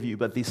probably give you,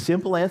 but the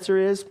simple answer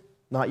is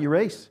not your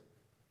race.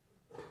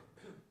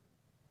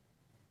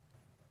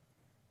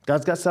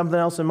 God's got something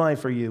else in mind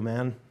for you,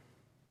 man.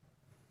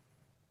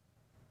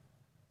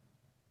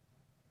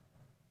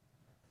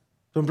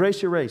 So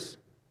embrace your race.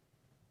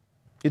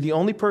 You're the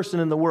only person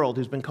in the world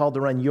who's been called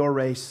to run your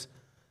race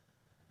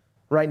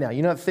right now.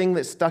 You know that thing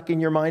that's stuck in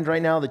your mind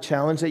right now, the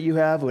challenge that you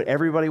have, what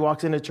everybody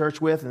walks into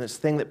church with, and this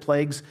thing that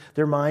plagues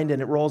their mind,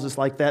 and it rolls us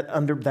like that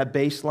under that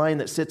baseline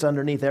that sits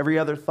underneath every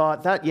other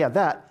thought.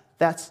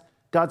 That's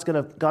God's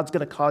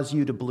gonna cause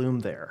you to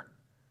bloom there.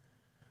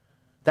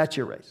 That's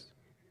your race.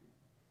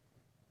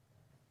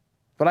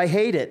 But I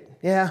hate it.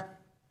 Yeah,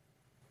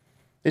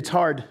 it's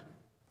hard.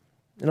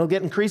 And it'll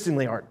get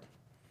increasingly hard.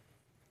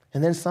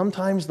 And then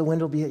sometimes the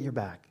wind will be at your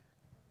back.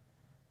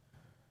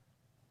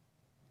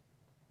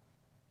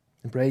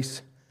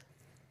 Embrace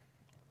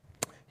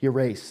your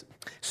race.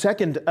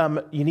 Second,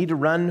 you need to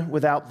run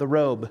without the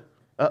robe.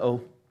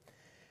 So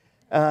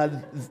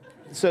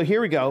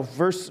here we go.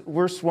 Verse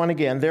 1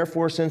 again.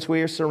 Therefore, since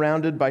we are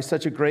surrounded by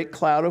such a great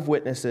cloud of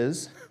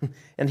witnesses,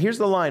 and here's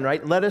the line,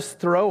 right? Let us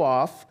throw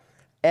off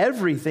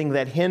everything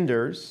that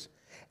hinders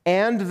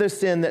and the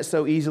sin that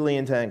so easily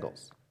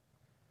entangles.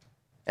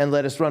 And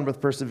let us run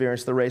with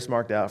perseverance the race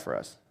marked out for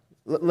us.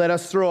 Let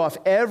us throw off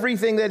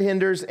everything that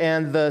hinders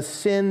and the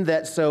sin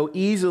that so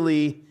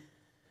easily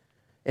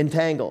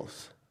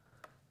entangles.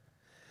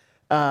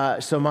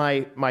 So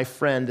my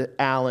friend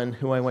Alan,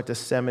 who I went to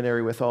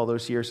seminary with all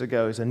those years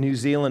ago, is a New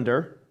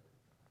Zealander,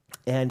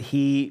 and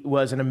he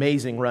was an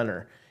amazing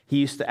runner. He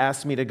used to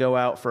ask me to go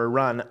out for a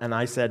run, and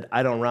I said,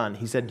 I don't run.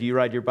 He said, do you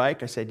ride your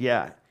bike? I said,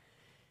 yeah.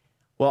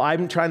 Well,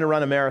 I'm trying to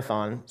run a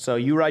marathon, so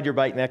you ride your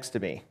bike next to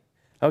me.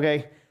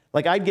 Okay?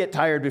 Like, I'd get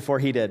tired before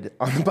he did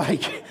on the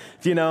bike.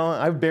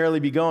 I'd barely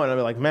be going. I'd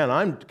be like,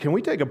 man, can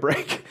we take a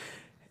break?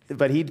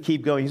 But he'd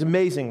keep going. He's an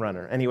amazing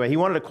runner. Anyway, he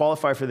wanted to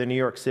qualify for the New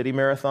York City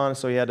Marathon,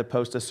 so he had to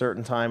post a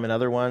certain time and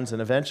other ones,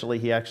 and eventually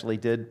he actually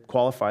did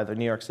qualify the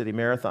New York City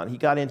Marathon. He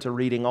got into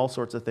reading all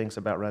sorts of things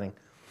about running.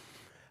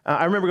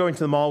 I remember going to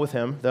the mall with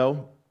him,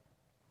 though.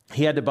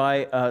 He had to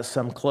buy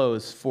some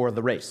clothes for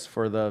the race,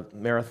 for the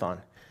marathon.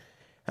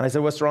 And I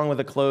said, what's wrong with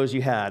the clothes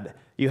you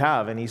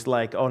have? And he's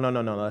like, oh, no,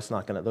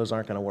 those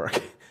aren't going to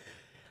work.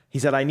 He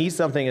said, I need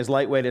something as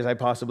lightweight as I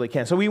possibly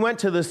can. So we went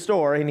to the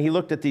store, and he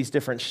looked at these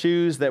different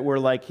shoes that were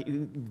like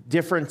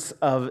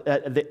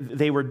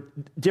they were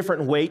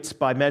different weights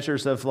by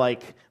measures of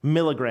like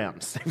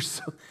milligrams.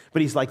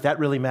 But he's like, that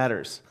really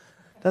matters.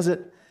 Does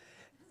it?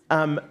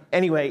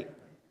 Anyway,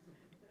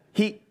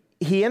 he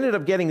ended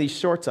up getting these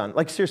shorts on.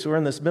 Like, seriously, we're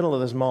in this middle of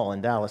this mall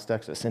in Dallas,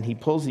 Texas, and he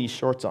pulls these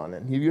shorts on.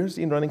 And have you ever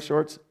seen running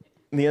shorts?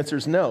 And the answer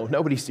is no.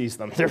 Nobody sees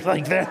them. They're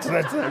like that.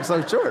 They're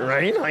so short,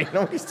 right? Like,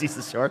 nobody sees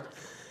the short.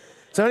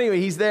 So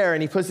anyway, he's there,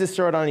 and he puts this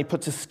short on. He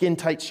puts a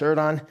skin-tight shirt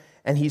on,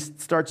 and he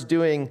starts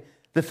doing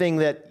the thing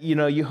that,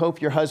 you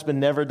hope your husband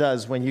never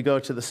does when you go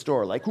to the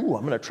store. Like, ooh,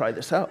 I'm going to try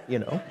this out,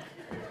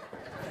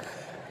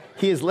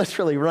 He is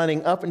literally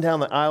running up and down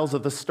the aisles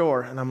of the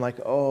store, and I'm like,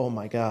 oh,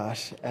 my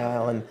gosh,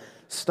 Alan.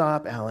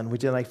 Stop, Alan.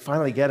 I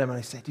finally get him, and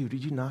I say, dude,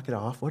 did you knock it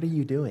off? What are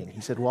you doing?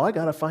 He said, well, I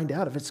got to find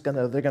out if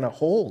they're going to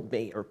hold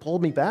me or pull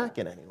me back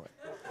in any way.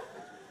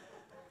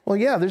 Well,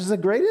 yeah, there's a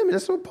great image.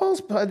 That's what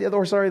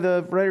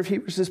the writer of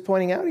Hebrews is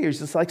pointing out here. He's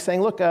just like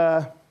saying, look,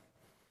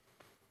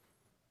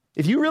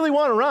 if you really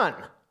want to run,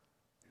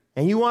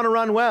 and you want to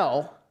run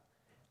well,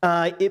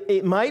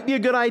 it might be a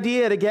good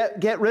idea to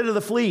get rid of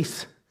the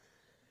fleece.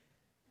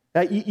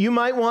 You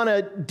might want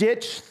to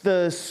ditch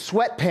the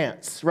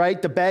sweatpants,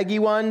 right? The baggy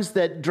ones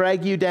that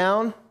drag you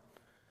down.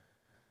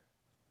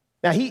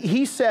 Now,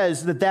 he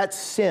says that that's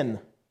sin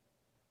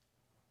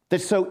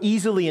that so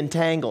easily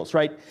entangles,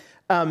 right?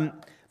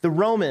 The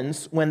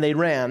Romans, when they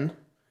ran,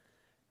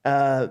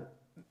 they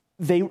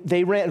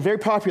ran very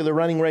popular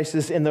running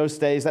races in those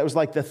days. That was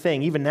like the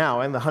thing. Even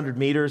now, and the 100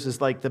 meters is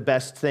like the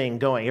best thing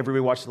going. Everybody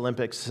watched the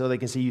Olympics so they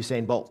can see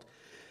Usain Bolt.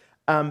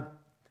 But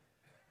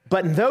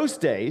in those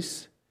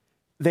days,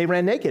 they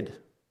ran naked.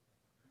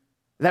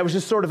 That was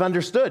just sort of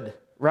understood,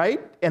 right?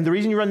 And the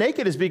reason you run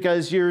naked is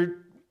because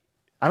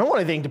I don't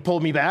want anything to pull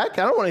me back.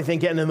 I don't want anything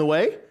getting in the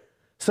way.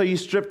 So you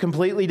strip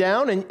completely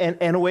down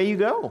and away you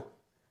go.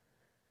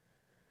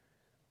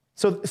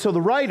 So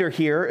the writer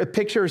here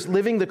pictures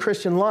living the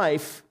Christian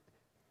life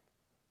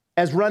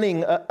as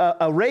running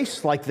a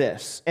race like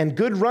this. And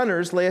good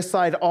runners lay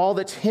aside all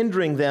that's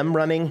hindering them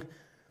running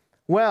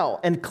well.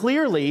 And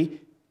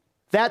clearly,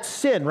 that's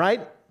sin,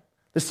 right?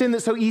 The sin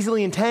that so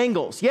easily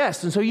entangles.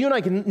 Yes, and so you and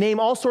I can name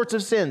all sorts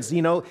of sins,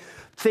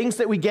 things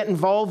that we get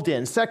involved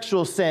in,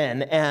 sexual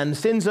sin and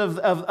sins of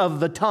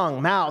the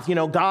tongue, mouth,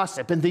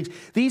 gossip and things.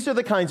 These are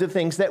the kinds of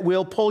things that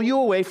will pull you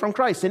away from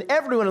Christ. And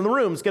everyone in the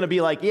room is going to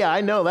be like, yeah,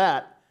 I know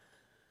that.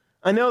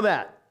 I know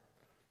that.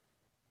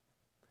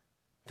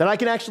 That I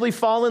can actually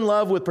fall in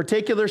love with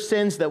particular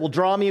sins that will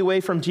draw me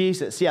away from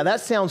Jesus. Yeah, that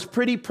sounds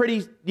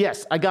pretty,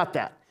 yes, I got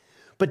that.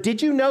 But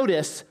did you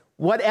notice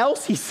what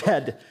else he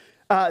said?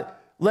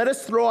 Let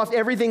us throw off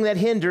everything that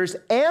hinders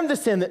and the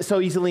sin that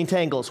so easily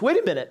entangles. Wait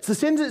a minute. The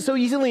sin that so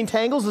easily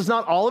entangles is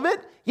not all of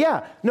it?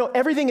 Yeah. No,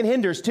 everything it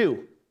hinders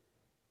too.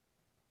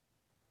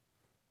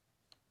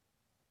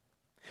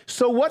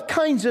 So what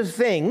kinds of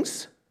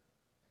things,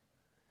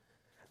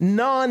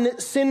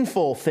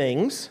 non-sinful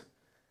things,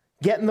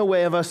 get in the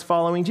way of us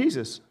following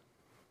Jesus?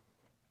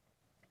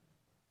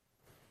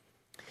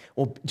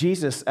 Well,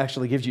 Jesus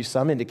actually gives you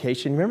some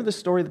indication. Remember the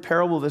story, the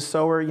parable of the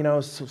sower?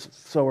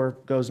 Sower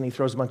goes and he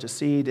throws a bunch of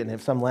seed, and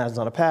if some lands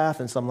on a path,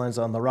 and some lands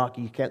on the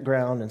rocky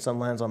ground, and some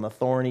lands on the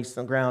thorny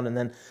ground, and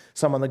then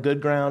some on the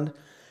good ground.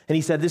 And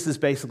he said this is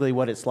basically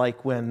what it's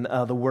like when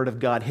the word of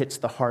God hits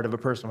the heart of a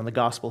person, when the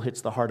gospel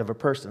hits the heart of a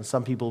person.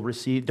 Some people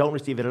don't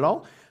receive it at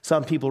all.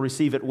 Some people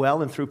receive it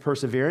well and through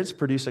perseverance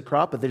produce a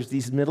crop, but there's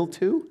these middle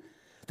two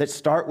that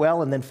start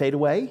well and then fade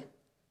away.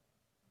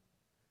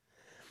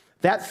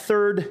 That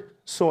third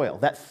soil,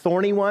 that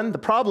thorny one, the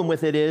problem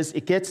with it is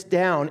it gets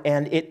down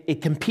and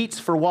it competes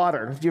for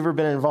water. If you've ever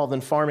been involved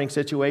in farming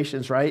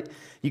situations, right?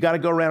 You got to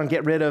go around and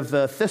get rid of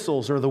the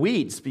thistles or the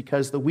weeds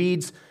because the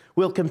weeds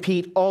will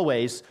compete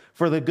always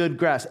for the good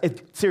grass.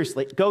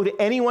 Seriously, go to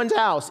anyone's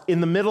house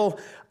in the middle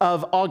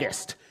of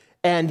August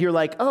and you're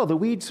like, oh, the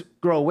weeds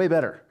grow way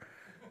better,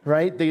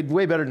 right? They're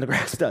way better than the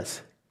grass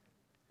does.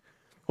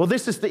 Well,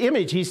 this is the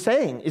image he's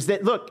saying, is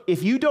that, look,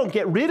 if you don't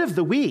get rid of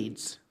the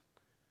weeds,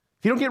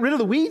 if you don't get rid of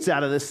the weeds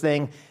out of this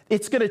thing,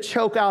 it's going to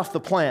choke off the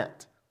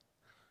plant.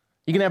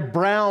 You're going to have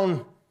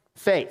brown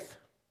faith.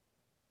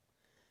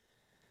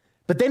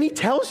 But then he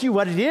tells you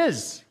what it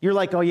is. You're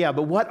like, oh yeah,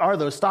 but what are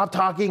those? Stop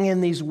talking in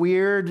these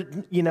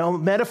weird,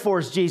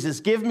 metaphors, Jesus.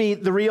 Give me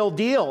the real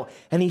deal.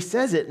 And he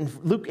says it in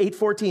Luke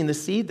 8:14, the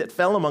seed that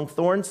fell among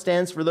thorns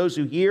stands for those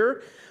who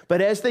hear,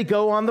 but as they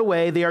go on the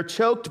way, they are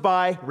choked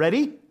by,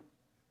 ready?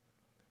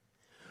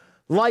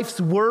 Life's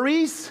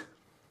worries.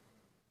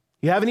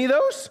 You have any of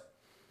those?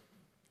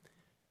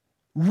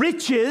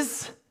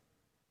 Riches.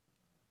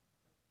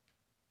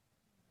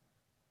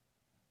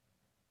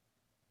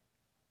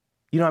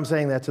 I'm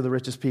saying that to the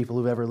richest people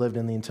who've ever lived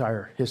in the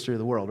entire history of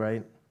the world,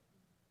 right?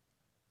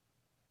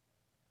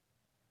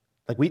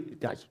 Like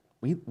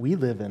we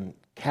live in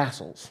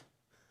castles.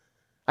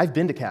 I've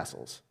been to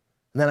castles,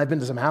 and then I've been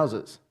to some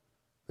houses.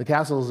 The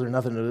castles are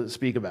nothing to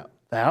speak about.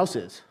 The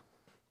houses.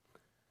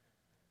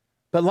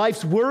 But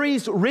life's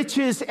worries,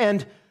 riches,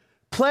 and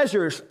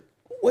pleasures.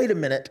 Wait a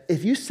minute.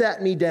 If you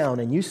sat me down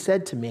and you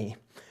said to me,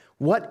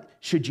 what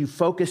should you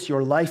focus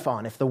your life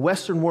on? If the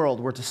Western world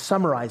were to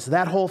summarize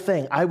that whole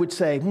thing, I would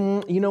say,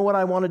 you know what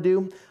I want to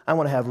do? I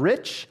want to have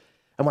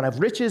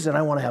riches, and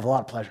I want to have a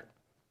lot of pleasure.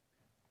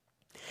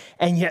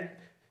 And yet,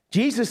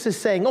 Jesus is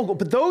saying,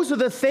 but those are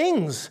the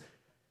things.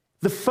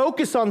 The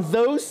focus on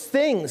those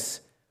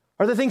things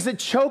are the things that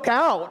choke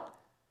out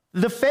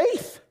the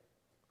faith.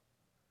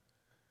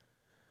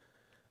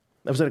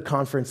 I was at a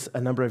conference a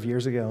number of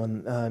years ago,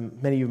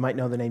 and many of you might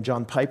know the name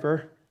John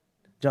Piper.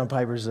 John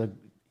Piper's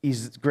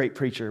he's a great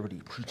preacher, but he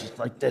preaches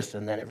like this,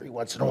 and then every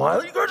once in a while,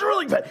 he goes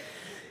really bad.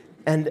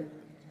 And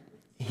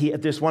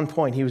at this one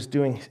point, he was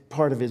doing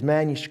part of his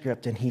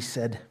manuscript, and he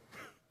said,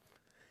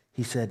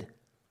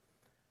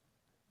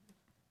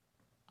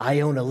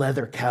 I own a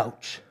leather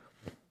couch,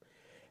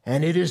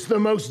 and it is the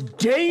most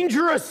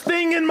dangerous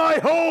thing in my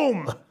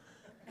home.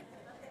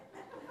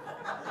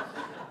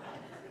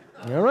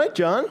 All right,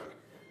 John.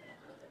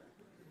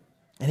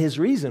 And his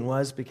reason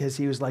was because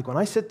he was like, when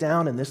I sit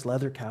down in this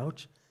leather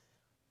couch,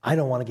 I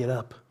don't want to get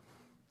up.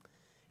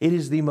 It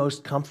is the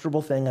most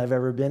comfortable thing I've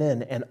ever been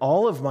in. And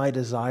all of my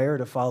desire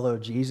to follow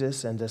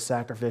Jesus and to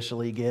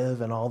sacrificially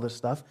give and all this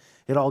stuff,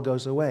 it all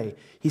goes away.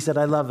 He said,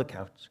 I love the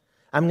couch.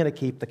 I'm going to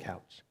keep the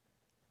couch.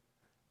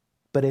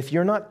 But if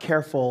you're not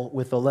careful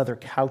with the leather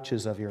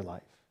couches of your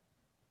life,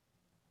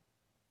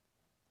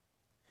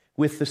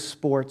 with the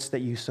sports that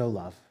you so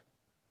love,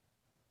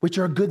 which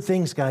are good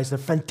things, guys, they're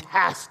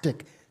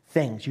fantastic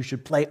things. You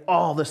should play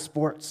all the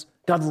sports.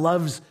 God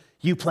loves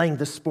you playing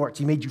the sports.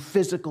 He made you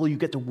physical. You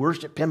get to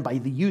worship him by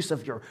the use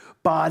of your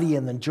body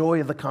and the joy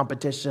of the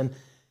competition.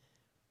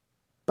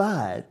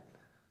 But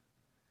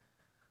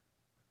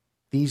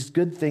these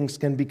good things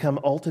can become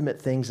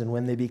ultimate things, and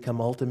when they become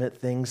ultimate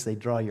things, they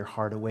draw your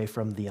heart away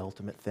from the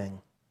ultimate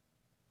thing.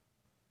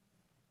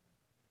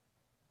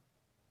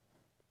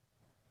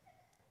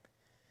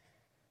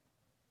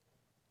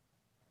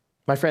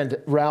 My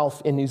friend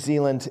Ralph in New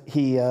Zealand,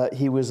 he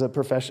was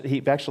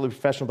actually a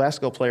professional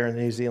basketball player in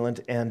New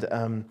Zealand,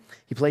 and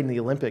he played in the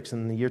Olympics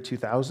in the year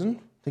 2000. I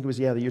think it was,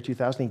 the year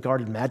 2000. He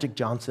guarded Magic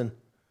Johnson.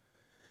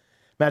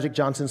 Magic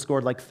Johnson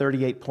scored like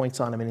 38 points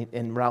on him,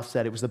 and Ralph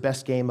said, it was the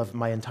best game of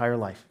my entire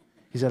life.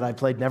 He said,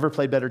 never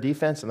played better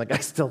defense, and the guy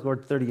still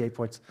scored 38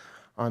 points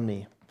on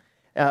me.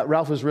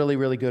 Ralph was really,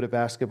 really good at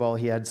basketball.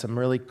 He had some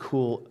really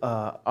cool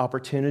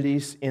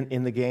opportunities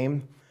in the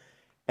game,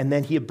 and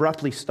then he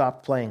abruptly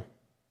stopped playing.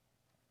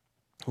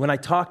 When I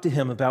talked to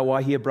him about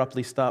why he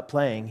abruptly stopped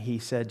playing, he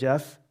said,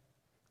 Jeff,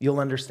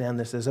 you'll understand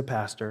this as a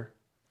pastor.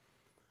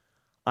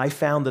 I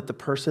found that the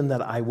person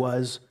that I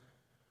was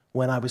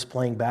when I was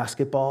playing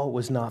basketball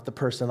was not the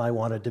person I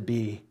wanted to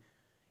be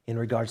in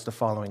regards to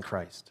following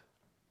Christ.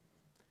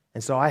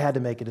 And so I had to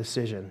make a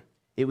decision.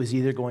 It was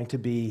either going to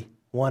be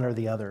one or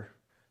the other.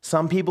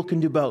 Some people can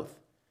do both,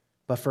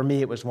 but for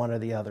me, it was one or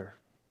the other.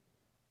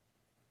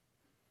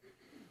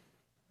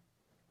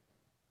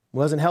 It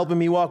wasn't helping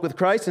me walk with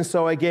Christ, and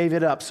so I gave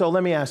it up. So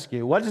let me ask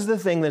you, what is the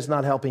thing that's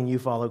not helping you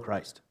follow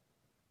Christ?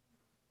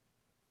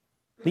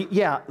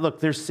 Yeah, look,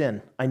 there's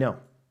sin. I know.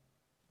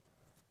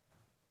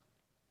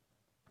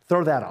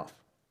 Throw that off.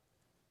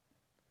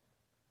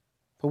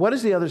 But what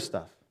is the other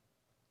stuff?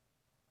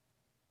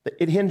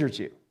 It hinders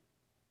you.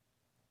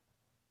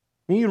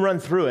 You can run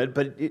through it,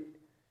 but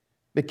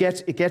it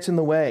gets in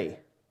the way.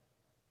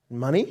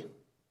 Money,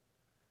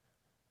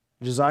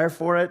 desire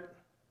for it,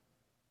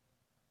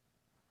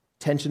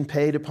 attention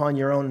paid upon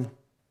your own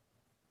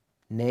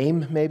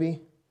name,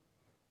 maybe,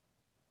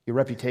 your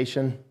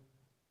reputation.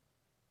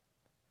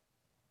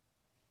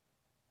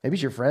 Maybe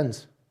it's your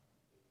friends.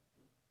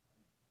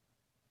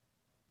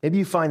 Maybe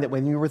you find that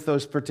when you're with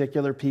those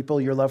particular people,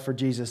 your love for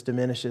Jesus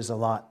diminishes a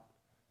lot.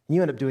 And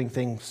you end up doing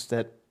things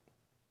that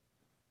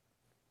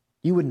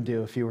you wouldn't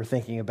do if you were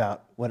thinking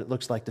about what it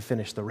looks like to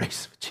finish the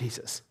race with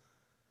Jesus.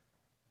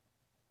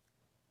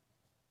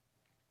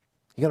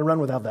 You got to run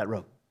without that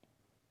rope.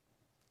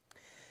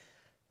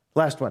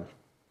 Last one.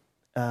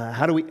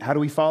 How do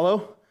we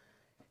follow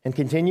and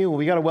continue? Well,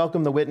 we got to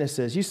welcome the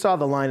witnesses. You saw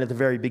the line at the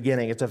very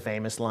beginning. It's a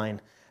famous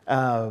line.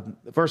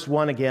 Verse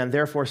 1 again,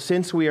 therefore,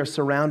 since we are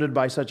surrounded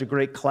by such a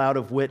great cloud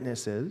of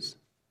witnesses,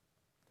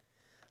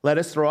 let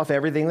us throw off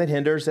everything that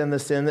hinders and the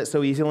sin that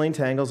so easily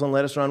entangles, and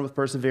let us run with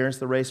perseverance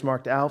the race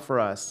marked out for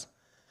us.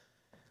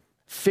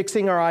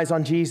 Fixing our eyes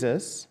on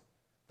Jesus,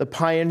 the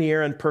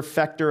pioneer and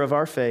perfecter of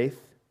our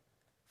faith,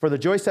 for the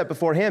joy set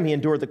before him, he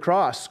endured the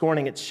cross,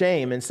 scorning its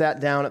shame, and sat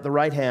down at the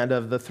right hand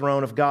of the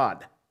throne of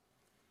God.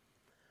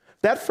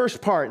 That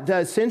first part,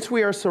 that since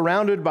we are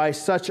surrounded by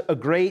such a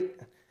great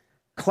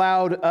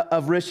cloud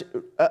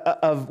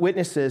of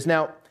witnesses.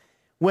 Now,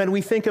 when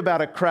we think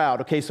about a crowd,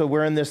 okay, so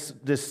we're in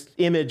this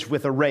image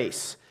with a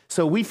race.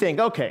 So we think,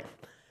 okay,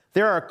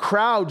 there are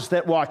crowds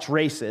that watch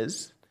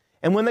races.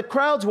 And when the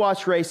crowds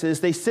watch races,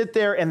 they sit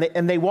there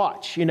and they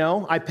watch,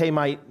 I pay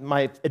my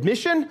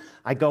admission,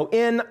 I go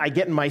in, I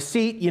get in my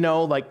seat,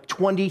 like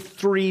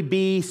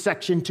 23B,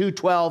 section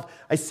 212.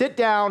 I sit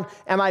down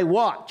and I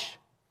watch.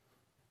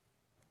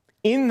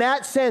 In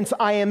that sense,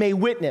 I am a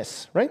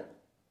witness, right?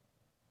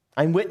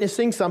 I'm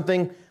witnessing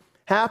something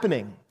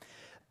happening.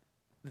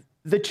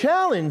 The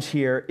challenge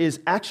here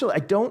is actually,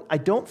 I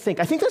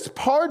think that's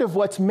part of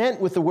what's meant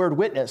with the word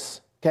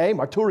witness, okay?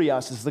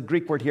 Marturios is the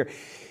Greek word here.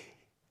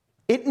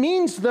 It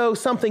means, though,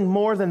 something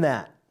more than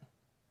that.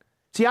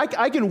 See,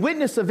 I can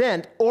witness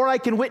event, or I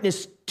can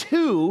witness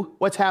to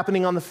what's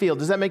happening on the field.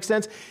 Does that make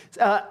sense?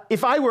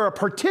 If I were a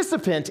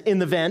participant in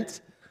the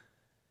event,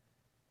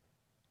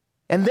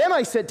 and then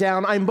I sit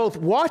down, I'm both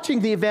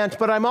watching the event,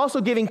 but I'm also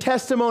giving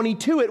testimony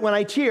to it when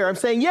I cheer. I'm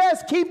saying,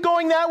 yes, keep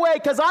going that way,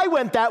 because I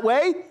went that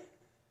way,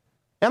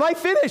 and I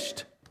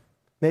finished.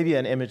 Maybe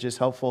an image is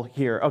helpful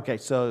here. Okay,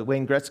 so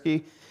Wayne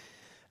Gretzky,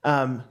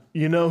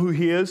 you know who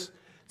he is?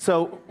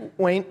 So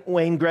Wayne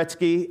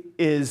Gretzky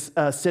is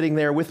sitting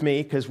there with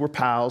me, because we're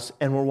pals,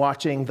 and we're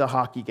watching the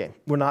hockey game.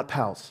 We're not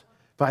pals,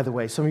 by the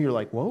way. Some of you are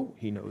like, whoa,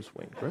 he knows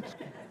Wayne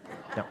Gretzky.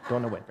 No,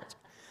 don't know Wayne Gretzky.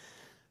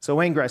 So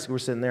Wayne Gretzky, we're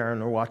sitting there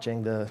and we're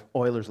watching the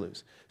Oilers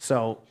lose.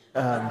 So,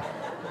 we're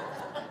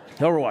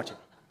watching.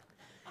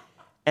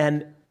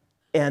 And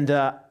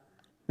now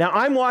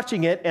I'm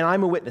watching it and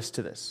I'm a witness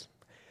to this.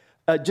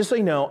 Just so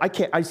you know,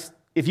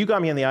 if you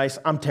got me on the ice,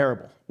 I'm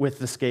terrible with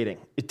the skating.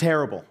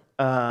 Terrible.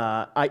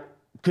 I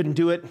couldn't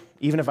do it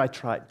even if I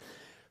tried.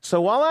 So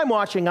while I'm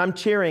watching, I'm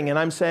cheering and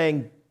I'm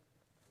saying,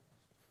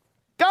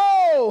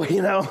 go,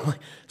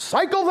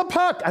 cycle the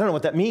puck. I don't know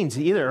what that means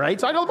either, right?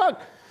 Cycle the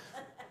puck.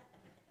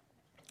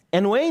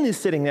 And Wayne is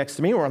sitting next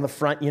to me. We're on the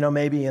front,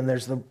 maybe, and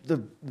there's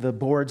the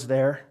boards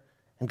there.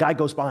 And guy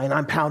goes by, and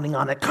I'm pounding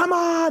on it. Come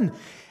on!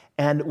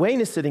 And Wayne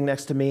is sitting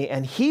next to me,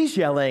 and he's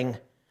yelling,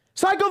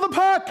 cycle the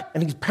puck!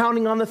 And he's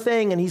pounding on the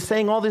thing, and he's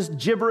saying all this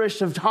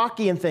gibberish of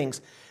hockey and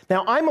things.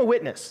 Now, I'm a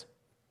witness.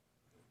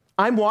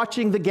 I'm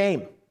watching the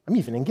game. I'm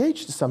even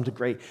engaged to some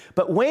degree.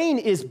 But Wayne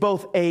is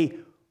both a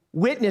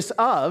witness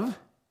of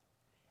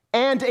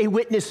and a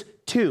witness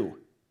to.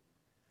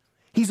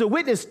 He's a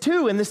witness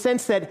to in the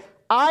sense that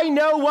I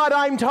know what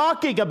I'm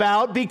talking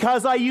about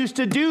because I used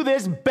to do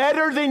this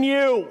better than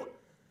you.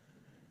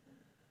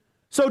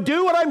 So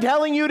do what I'm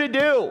telling you to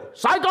do.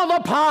 Cycle the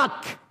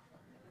puck.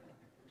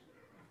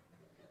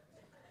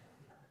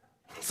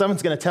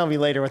 Someone's going to tell me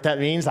later what that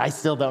means. I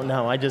still don't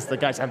know. The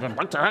guy said,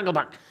 cycle the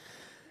puck.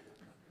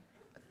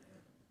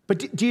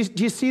 But do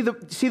you see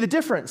the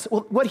difference?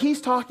 Well, what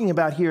he's talking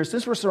about here,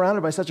 since we're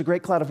surrounded by such a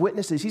great cloud of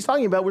witnesses, he's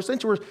talking about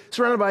since we're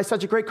surrounded by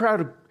such a great crowd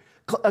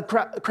of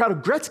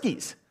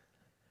Gretzkys.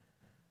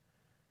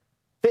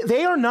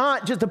 They are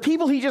not just the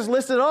people he just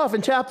listed off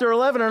in chapter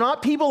 11 are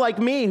not people like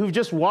me who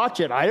just watch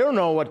it. I don't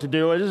know what to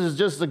do. This is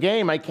just a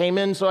game. I came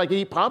in so I could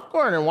eat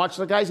popcorn and watch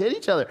the guys hit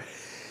each other.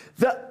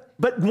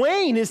 But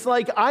Wayne is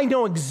like, I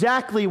know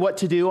exactly what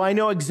to do. I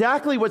know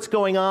exactly what's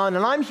going on,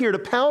 and I'm here to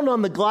pound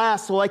on the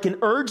glass so I can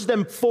urge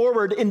them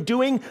forward in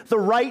doing the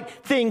right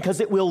thing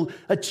because it will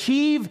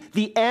achieve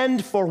the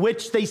end for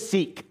which they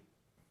seek.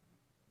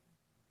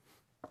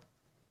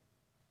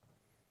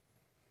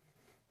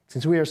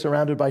 Since we are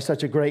surrounded by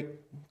such a great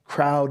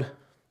crowd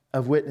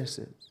of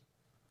witnesses,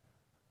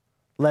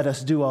 let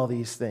us do all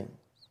these things.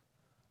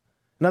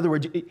 In other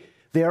words,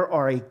 there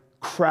are a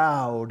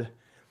crowd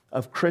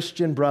of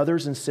Christian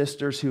brothers and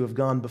sisters who have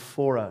gone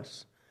before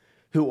us,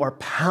 who are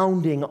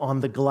pounding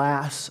on the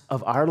glass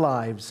of our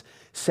lives,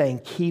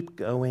 saying, keep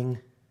going.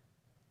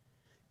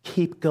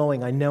 Keep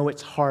going. I know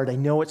it's hard. I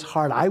know it's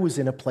hard. I was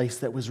in a place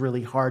that was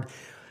really hard.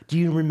 Do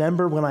you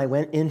remember when I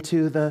went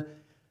into the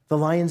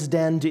lion's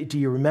den? Do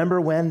you remember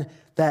when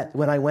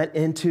I went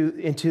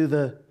into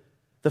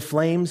the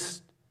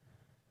flames?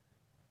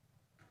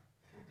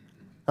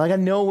 Like, I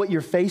know what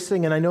you're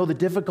facing, and I know the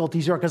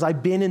difficulties are because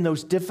I've been in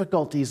those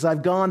difficulties.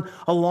 I've gone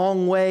a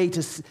long way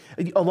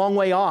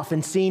off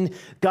and seen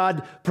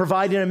God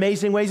provide in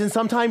amazing ways, and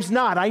sometimes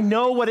not. I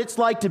know what it's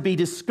like to be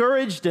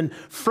discouraged and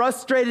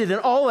frustrated and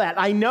all that.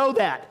 I know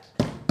that.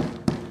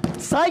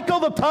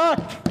 Cycle the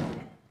puck.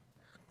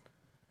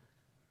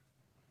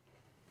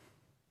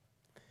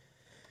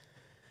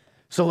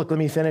 So look, let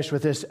me finish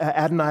with this.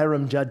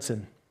 Adoniram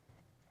Judson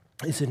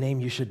is a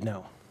name you should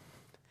know.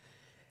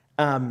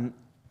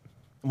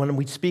 When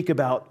we speak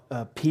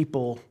about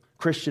people,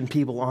 Christian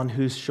people on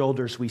whose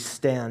shoulders we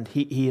stand,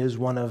 he is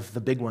one of the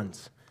big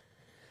ones.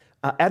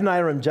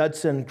 Adoniram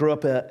Judson grew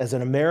up as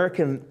an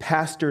American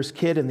pastor's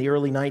kid in the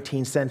early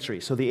 19th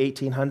century, so the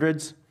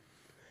 1800s.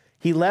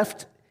 He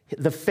left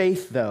the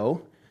faith,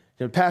 though,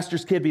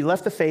 pastor's kid, he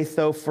left the faith,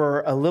 though,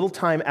 for a little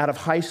time out of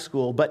high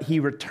school, but he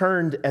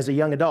returned as a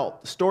young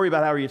adult. The story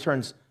about how he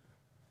returns,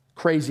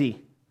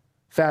 crazy,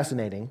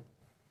 fascinating.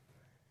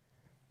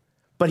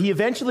 But he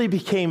eventually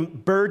became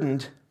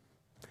burdened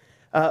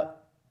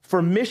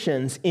for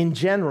missions in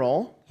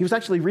general. He was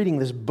actually reading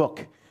this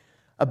book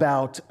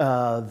about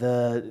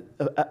the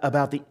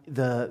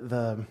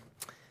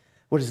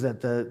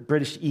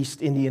British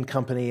East Indian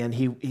Company, and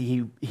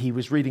he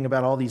was reading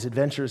about all these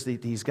adventures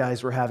that these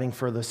guys were having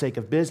for the sake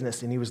of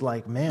business, and he was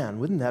like, man,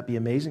 wouldn't that be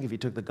amazing if you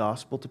took the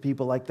gospel to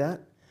people like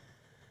that?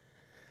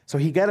 So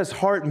he got his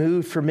heart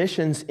moved for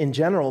missions in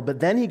general,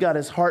 but then he got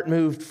his heart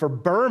moved for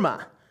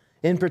Burma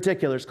in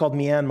particular. It's called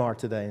Myanmar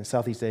today in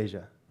Southeast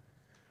Asia.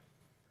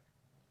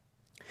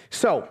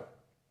 So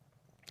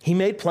he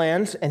made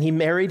plans, and he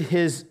married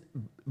his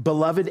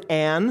beloved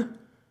Anne,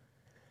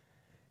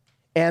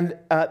 and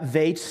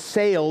they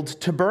sailed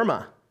to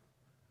Burma.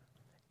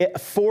 A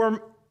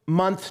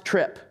 4-month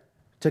trip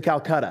to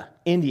Calcutta,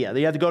 India.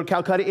 You had to go to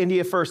Calcutta,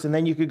 India first, and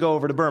then you could go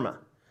over to Burma.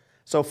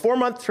 So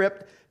 4-month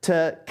trip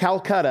to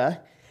Calcutta.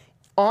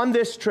 On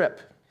this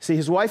trip, see,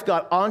 his wife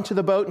got onto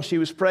the boat, and she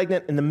was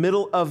pregnant in the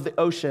middle of the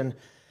ocean.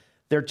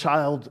 Their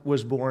child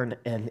was born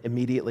and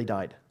immediately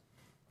died.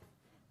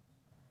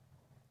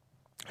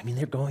 I mean,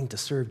 they're going to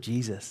serve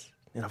Jesus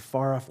in a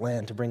far-off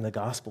land to bring the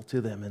gospel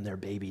to them, and their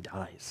baby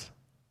dies.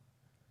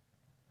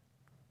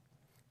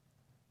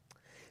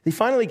 They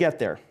finally get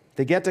there.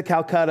 They get to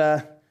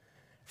Calcutta.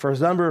 For a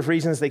number of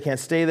reasons, they can't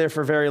stay there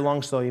for very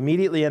long, so they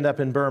immediately end up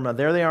in Burma.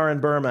 There they are in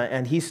Burma,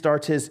 and he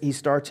starts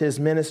his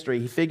ministry.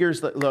 He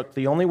figures that, look,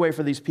 the only way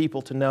for these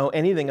people to know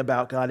anything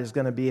about God is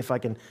going to be if I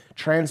can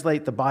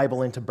translate the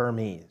Bible into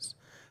Burmese.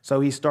 So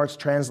he starts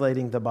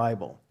translating the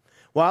Bible.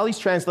 While he's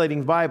translating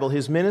the Bible,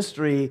 his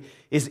ministry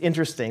is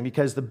interesting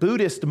because the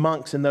Buddhist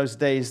monks in those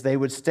days, they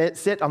would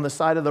sit on the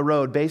side of the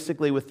road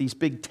basically with these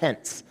big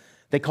tents.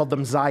 They called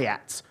them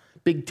zayats,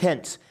 big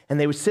tents. And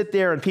they would sit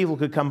there and people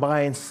could come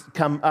by and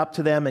come up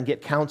to them and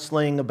get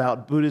counseling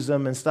about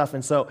Buddhism and stuff.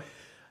 And so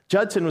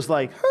Judson was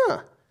like,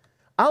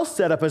 I'll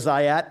set up a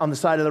zayat on the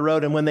side of the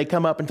road, and when they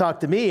come up and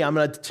talk to me, I'm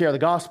going to share the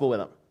gospel with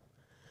them.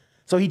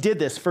 So he did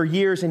this for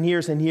years and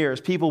years and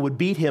years. People would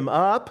beat him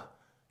up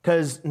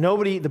because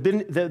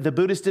the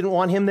Buddhists didn't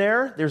want him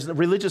there.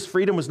 Religious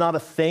freedom was not a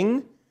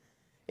thing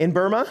in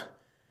Burma.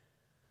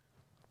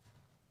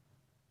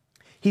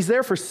 He's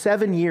there for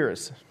 7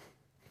 years.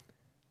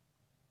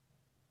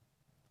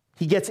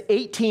 He gets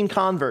 18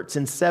 converts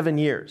in 7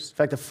 years. In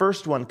fact, the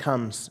first one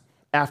comes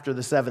after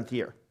the 7th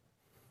year.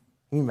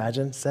 Can you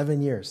imagine?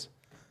 7 years.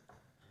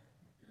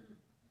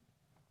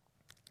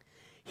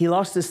 He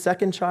lost his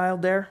second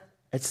child there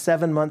at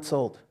 7 months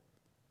old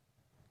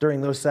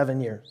during those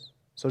 7 years.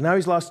 So now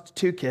he's lost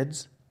 2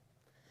 kids.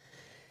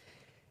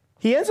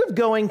 He ends up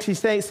going to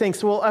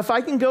thinks, well, if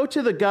I can go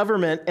to the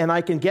government and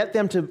I can get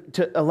them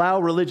to allow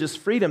religious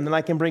freedom, then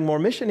I can bring more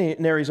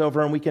missionaries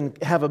over and we can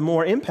have a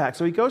more impact.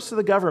 So he goes to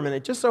the government.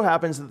 It just so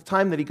happens at the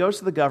time that he goes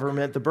to the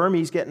government, the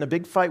Burmese get in a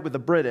big fight with the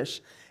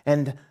British,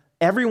 and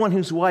everyone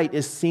who's white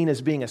is seen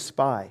as being a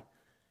spy.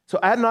 So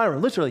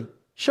Adoniram literally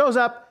shows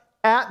up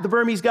at the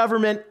Burmese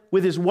government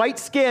with his white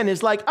skin,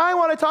 is like, I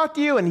want to talk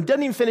to you. And he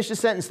doesn't even finish the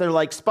sentence. They're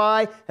like,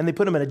 spy, and they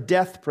put him in a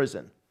death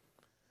prison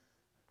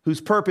whose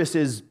purpose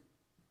is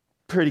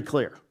pretty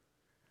clear.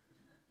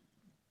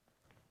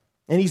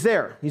 And he's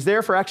there. He's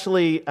there for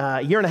actually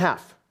a year and a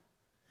half.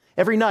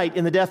 Every night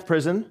in the death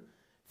prison,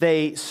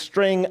 they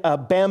string a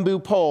bamboo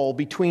pole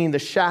between the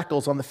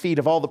shackles on the feet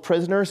of all the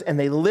prisoners, and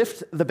they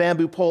lift the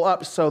bamboo pole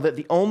up so that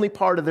the only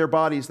part of their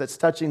bodies that's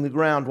touching the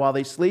ground while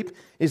they sleep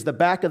is the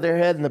back of their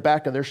head and the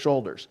back of their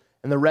shoulders,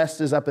 and the rest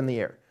is up in the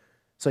air.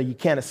 So you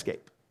can't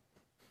escape.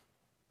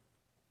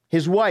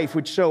 His wife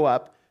would show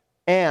up,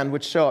 Anne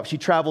would show up.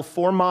 She'd travel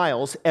 4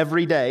 miles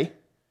every day.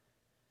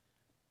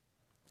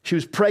 She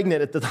was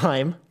pregnant at the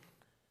time,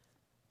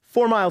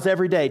 4 miles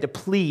every day to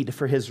plead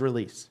for his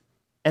release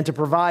and to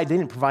provide. They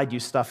didn't provide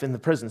you stuff in the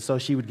prison, so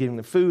she would give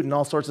him food and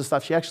all sorts of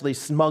stuff. She actually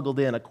smuggled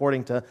in,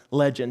 according to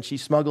legend, she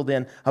smuggled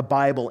in a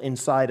Bible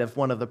inside of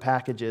one of the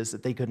packages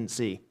that they couldn't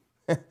see.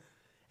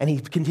 And he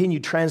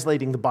continued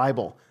translating the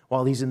Bible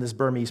while he's in this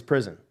Burmese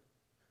prison.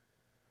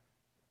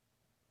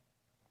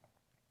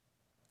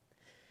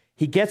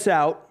 He gets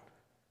out.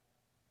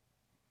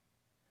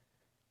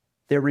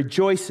 They're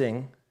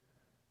rejoicing.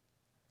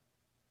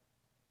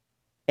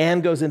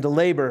 Anne goes into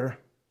labor,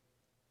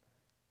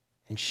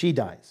 and she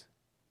dies.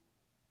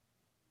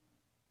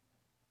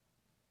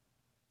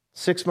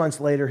 6 months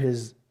later,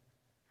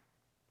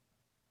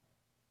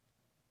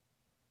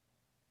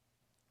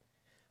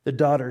 the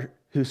daughter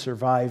who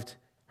survived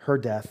her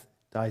death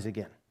dies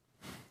again.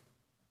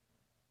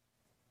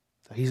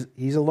 So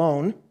he's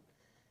alone,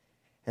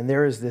 and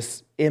there is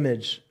this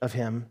image of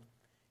him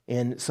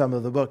in some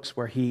of the books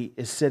where he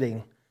is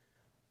sitting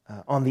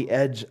on the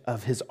edge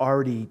of his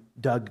already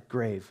dug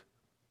grave,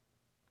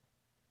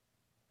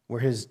 where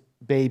his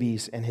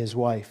babies and his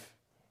wife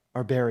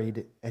are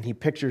buried, and he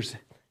pictures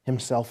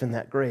himself in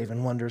that grave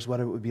and wonders what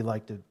it would be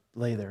like to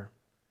lay there.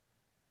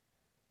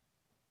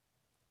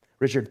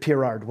 Richard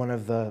Pirard, one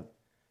of the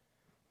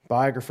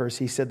biographers,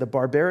 he said the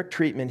barbaric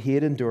treatment he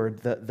had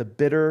endured, the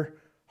bitter,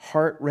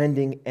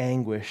 heart-rending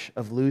anguish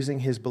of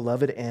losing his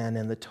beloved Anne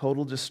and the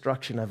total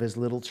destruction of his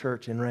little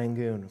church in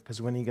Rangoon, because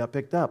when he got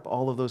picked up,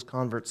 all of those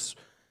converts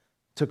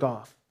took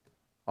off.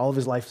 All of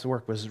his life's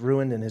work was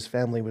ruined and his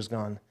family was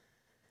gone.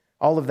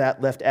 All of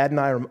that left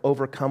Adoniram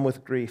overcome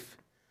with grief.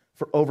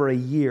 For over a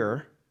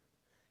year,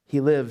 he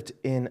lived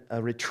in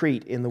a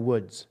retreat in the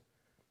woods,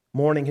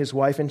 mourning his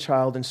wife and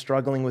child and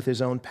struggling with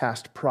his own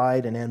past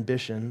pride and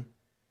ambition.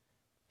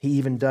 He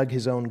even dug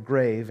his own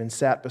grave and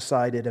sat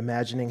beside it,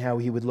 imagining how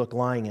he would look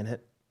lying in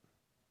it.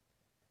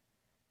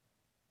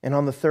 And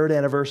on the 3rd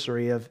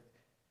anniversary of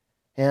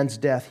Anne's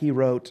death, he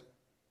wrote,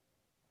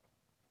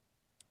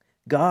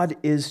 God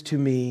is to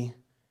me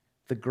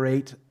the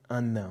great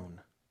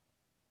unknown.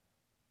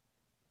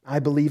 I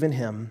believe in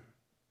him,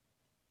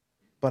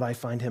 but I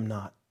find him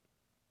not.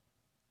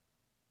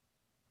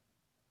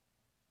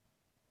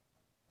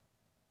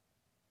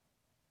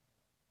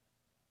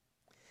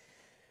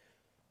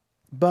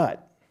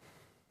 But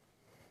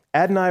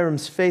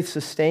Adoniram's faith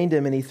sustained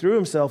him, and he threw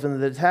himself into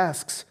the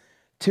tasks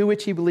to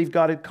which he believed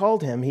God had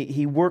called him.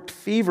 He worked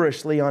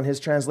feverishly on his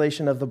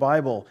translation of the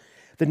Bible.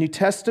 The New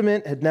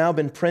Testament had now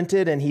been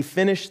printed, and he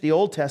finished the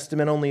Old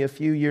Testament only a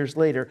few years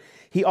later.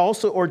 He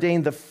also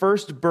ordained the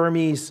first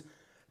Burmese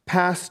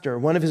pastor,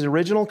 one of his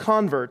original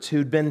converts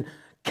who'd been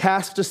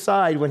cast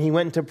aside when he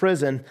went into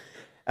prison.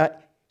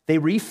 They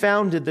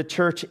refounded the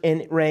church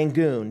in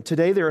Rangoon.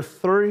 Today, there are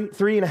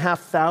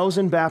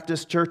 3,500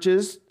 Baptist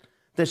churches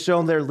that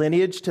show their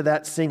lineage to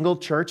that single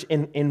church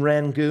in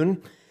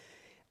Rangoon.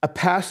 A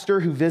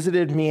pastor who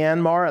visited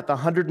Myanmar at the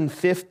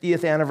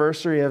 150th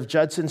anniversary of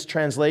Judson's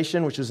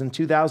translation, which was in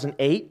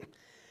 2008.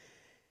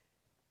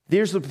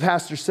 Here's what the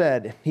pastor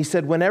said. He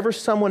said, whenever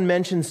someone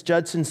mentions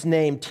Judson's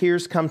name,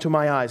 tears come to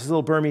my eyes. This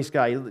little Burmese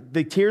guy.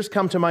 The tears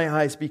come to my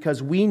eyes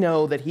because we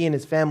know that he and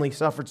his family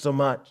suffered so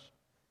much.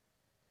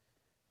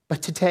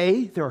 But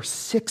today, there are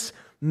 6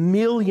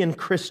 million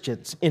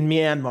Christians in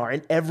Myanmar,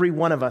 and every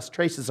one of us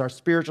traces our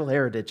spiritual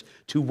heritage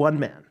to one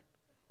man,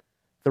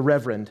 the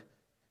Reverend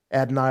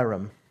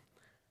Adoniram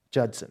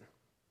Judson.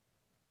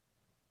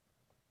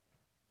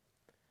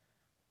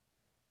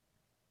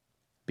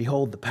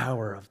 Behold the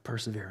power of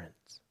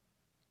perseverance.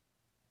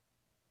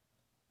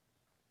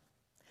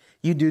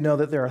 You do know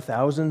that there are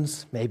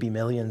thousands, maybe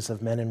millions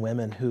of men and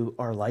women who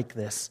are like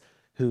this,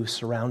 who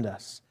surround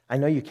us. I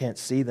know you can't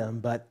see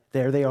them, but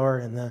there they are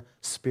in the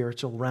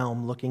spiritual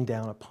realm looking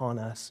down upon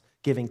us,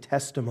 giving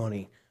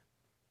testimony,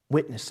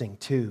 witnessing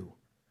to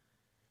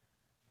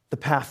the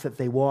path that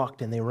they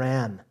walked and they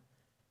ran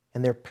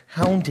and they're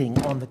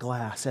pounding on the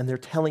glass, and they're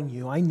telling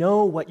you, I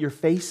know what you're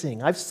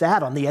facing. I've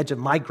sat on the edge of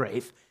my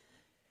grave,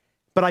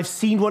 but I've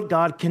seen what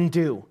God can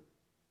do.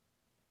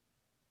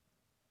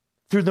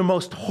 Through the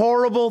most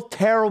horrible,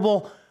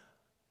 terrible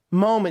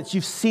moments,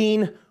 you've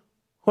seen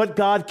what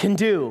God can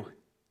do.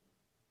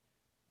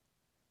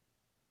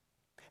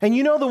 And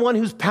you know the one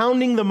who's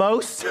pounding the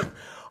most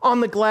on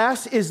the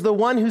glass is the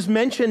one who's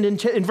mentioned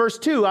in verse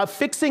 2,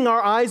 fixing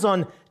our eyes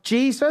on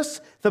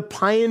Jesus, the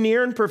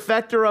pioneer and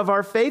perfecter of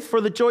our faith.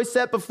 For the joy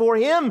set before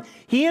him,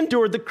 he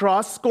endured the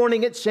cross,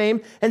 scorning its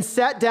shame, and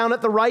sat down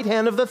at the right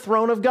hand of the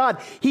throne of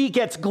God. He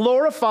gets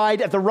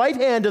glorified at the right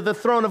hand of the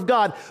throne of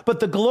God,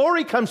 but the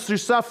glory comes through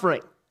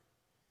suffering.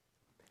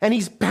 And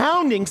he's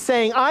pounding,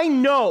 saying, I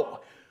know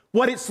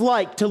what it's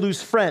like to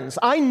lose friends.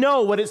 I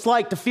know what it's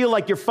like to feel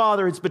like your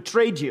father has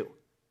betrayed you.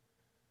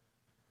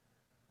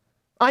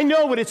 I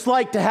know what it's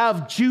like to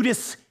have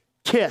Judas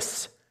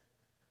kiss.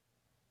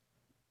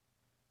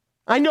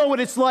 I know what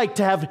it's like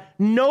to have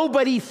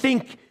nobody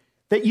think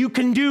that you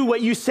can do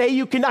what you say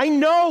you can. I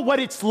know what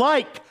it's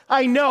like.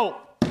 I know.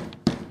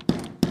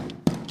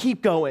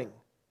 Keep going.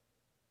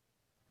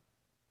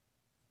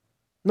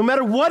 No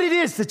matter what it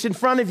is that's in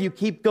front of you,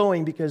 keep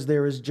going because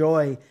there is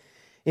joy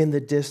in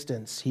the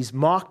distance. He's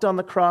mocked on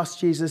the cross,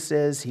 Jesus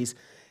says. He's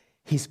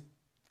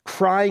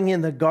crying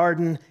in the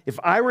garden. If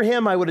I were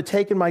him, I would have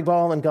taken my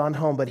ball and gone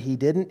home, but he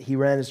didn't. He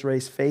ran his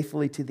race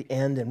faithfully to the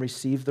end and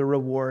received the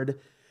reward.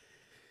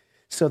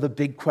 So the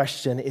big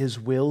question is,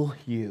 will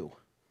you?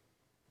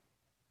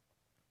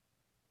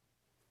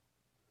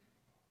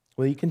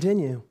 Will you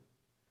continue?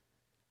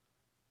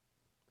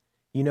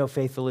 You know,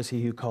 faithful is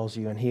he who calls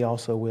you, and he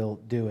also will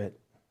do it.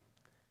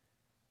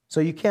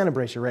 So you can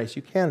embrace your race.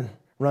 You can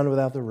run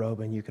without the robe,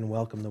 and you can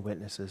welcome the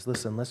witnesses.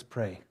 Listen, let's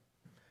pray.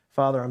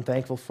 Father, I'm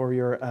thankful for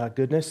your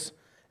goodness,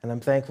 and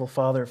I'm thankful,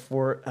 Father,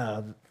 for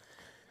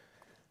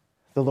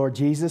the Lord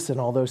Jesus and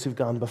all those who've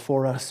gone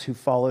before us, who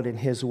followed in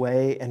his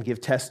way and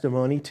give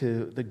testimony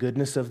to the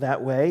goodness of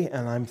that way.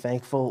 And I'm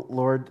thankful,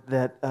 Lord,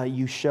 that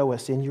you show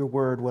us in your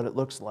word what it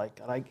looks like.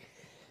 And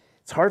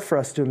it's hard for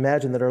us to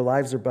imagine that our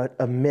lives are but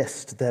a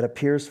mist that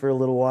appears for a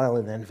little while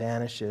and then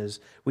vanishes.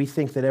 We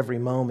think that every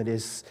moment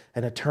is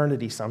an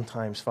eternity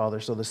sometimes,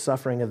 Father, so the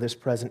suffering of this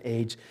present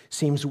age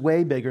seems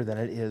way bigger than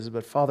it is.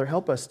 But Father,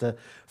 help us to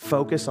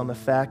focus on the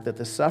fact that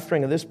the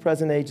suffering of this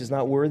present age is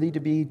not worthy to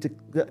be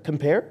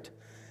compared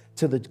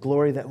to the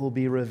glory that will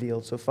be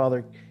revealed. So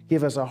Father,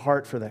 give us a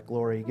heart for that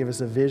glory, give us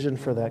a vision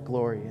for that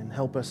glory, and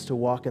help us to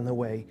walk in the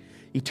way.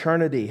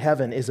 Eternity,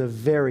 heaven, is a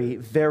very,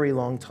 very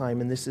long time,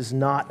 and this is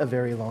not a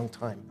very long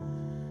time.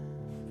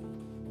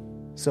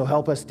 So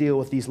help us deal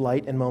with these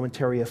light and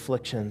momentary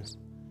afflictions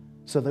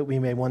so that we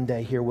may one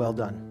day hear, well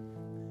done,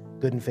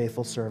 good and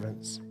faithful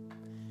servants.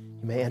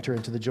 You may enter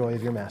into the joy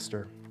of your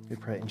master. We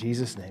pray in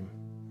Jesus' name.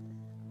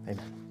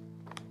 Amen.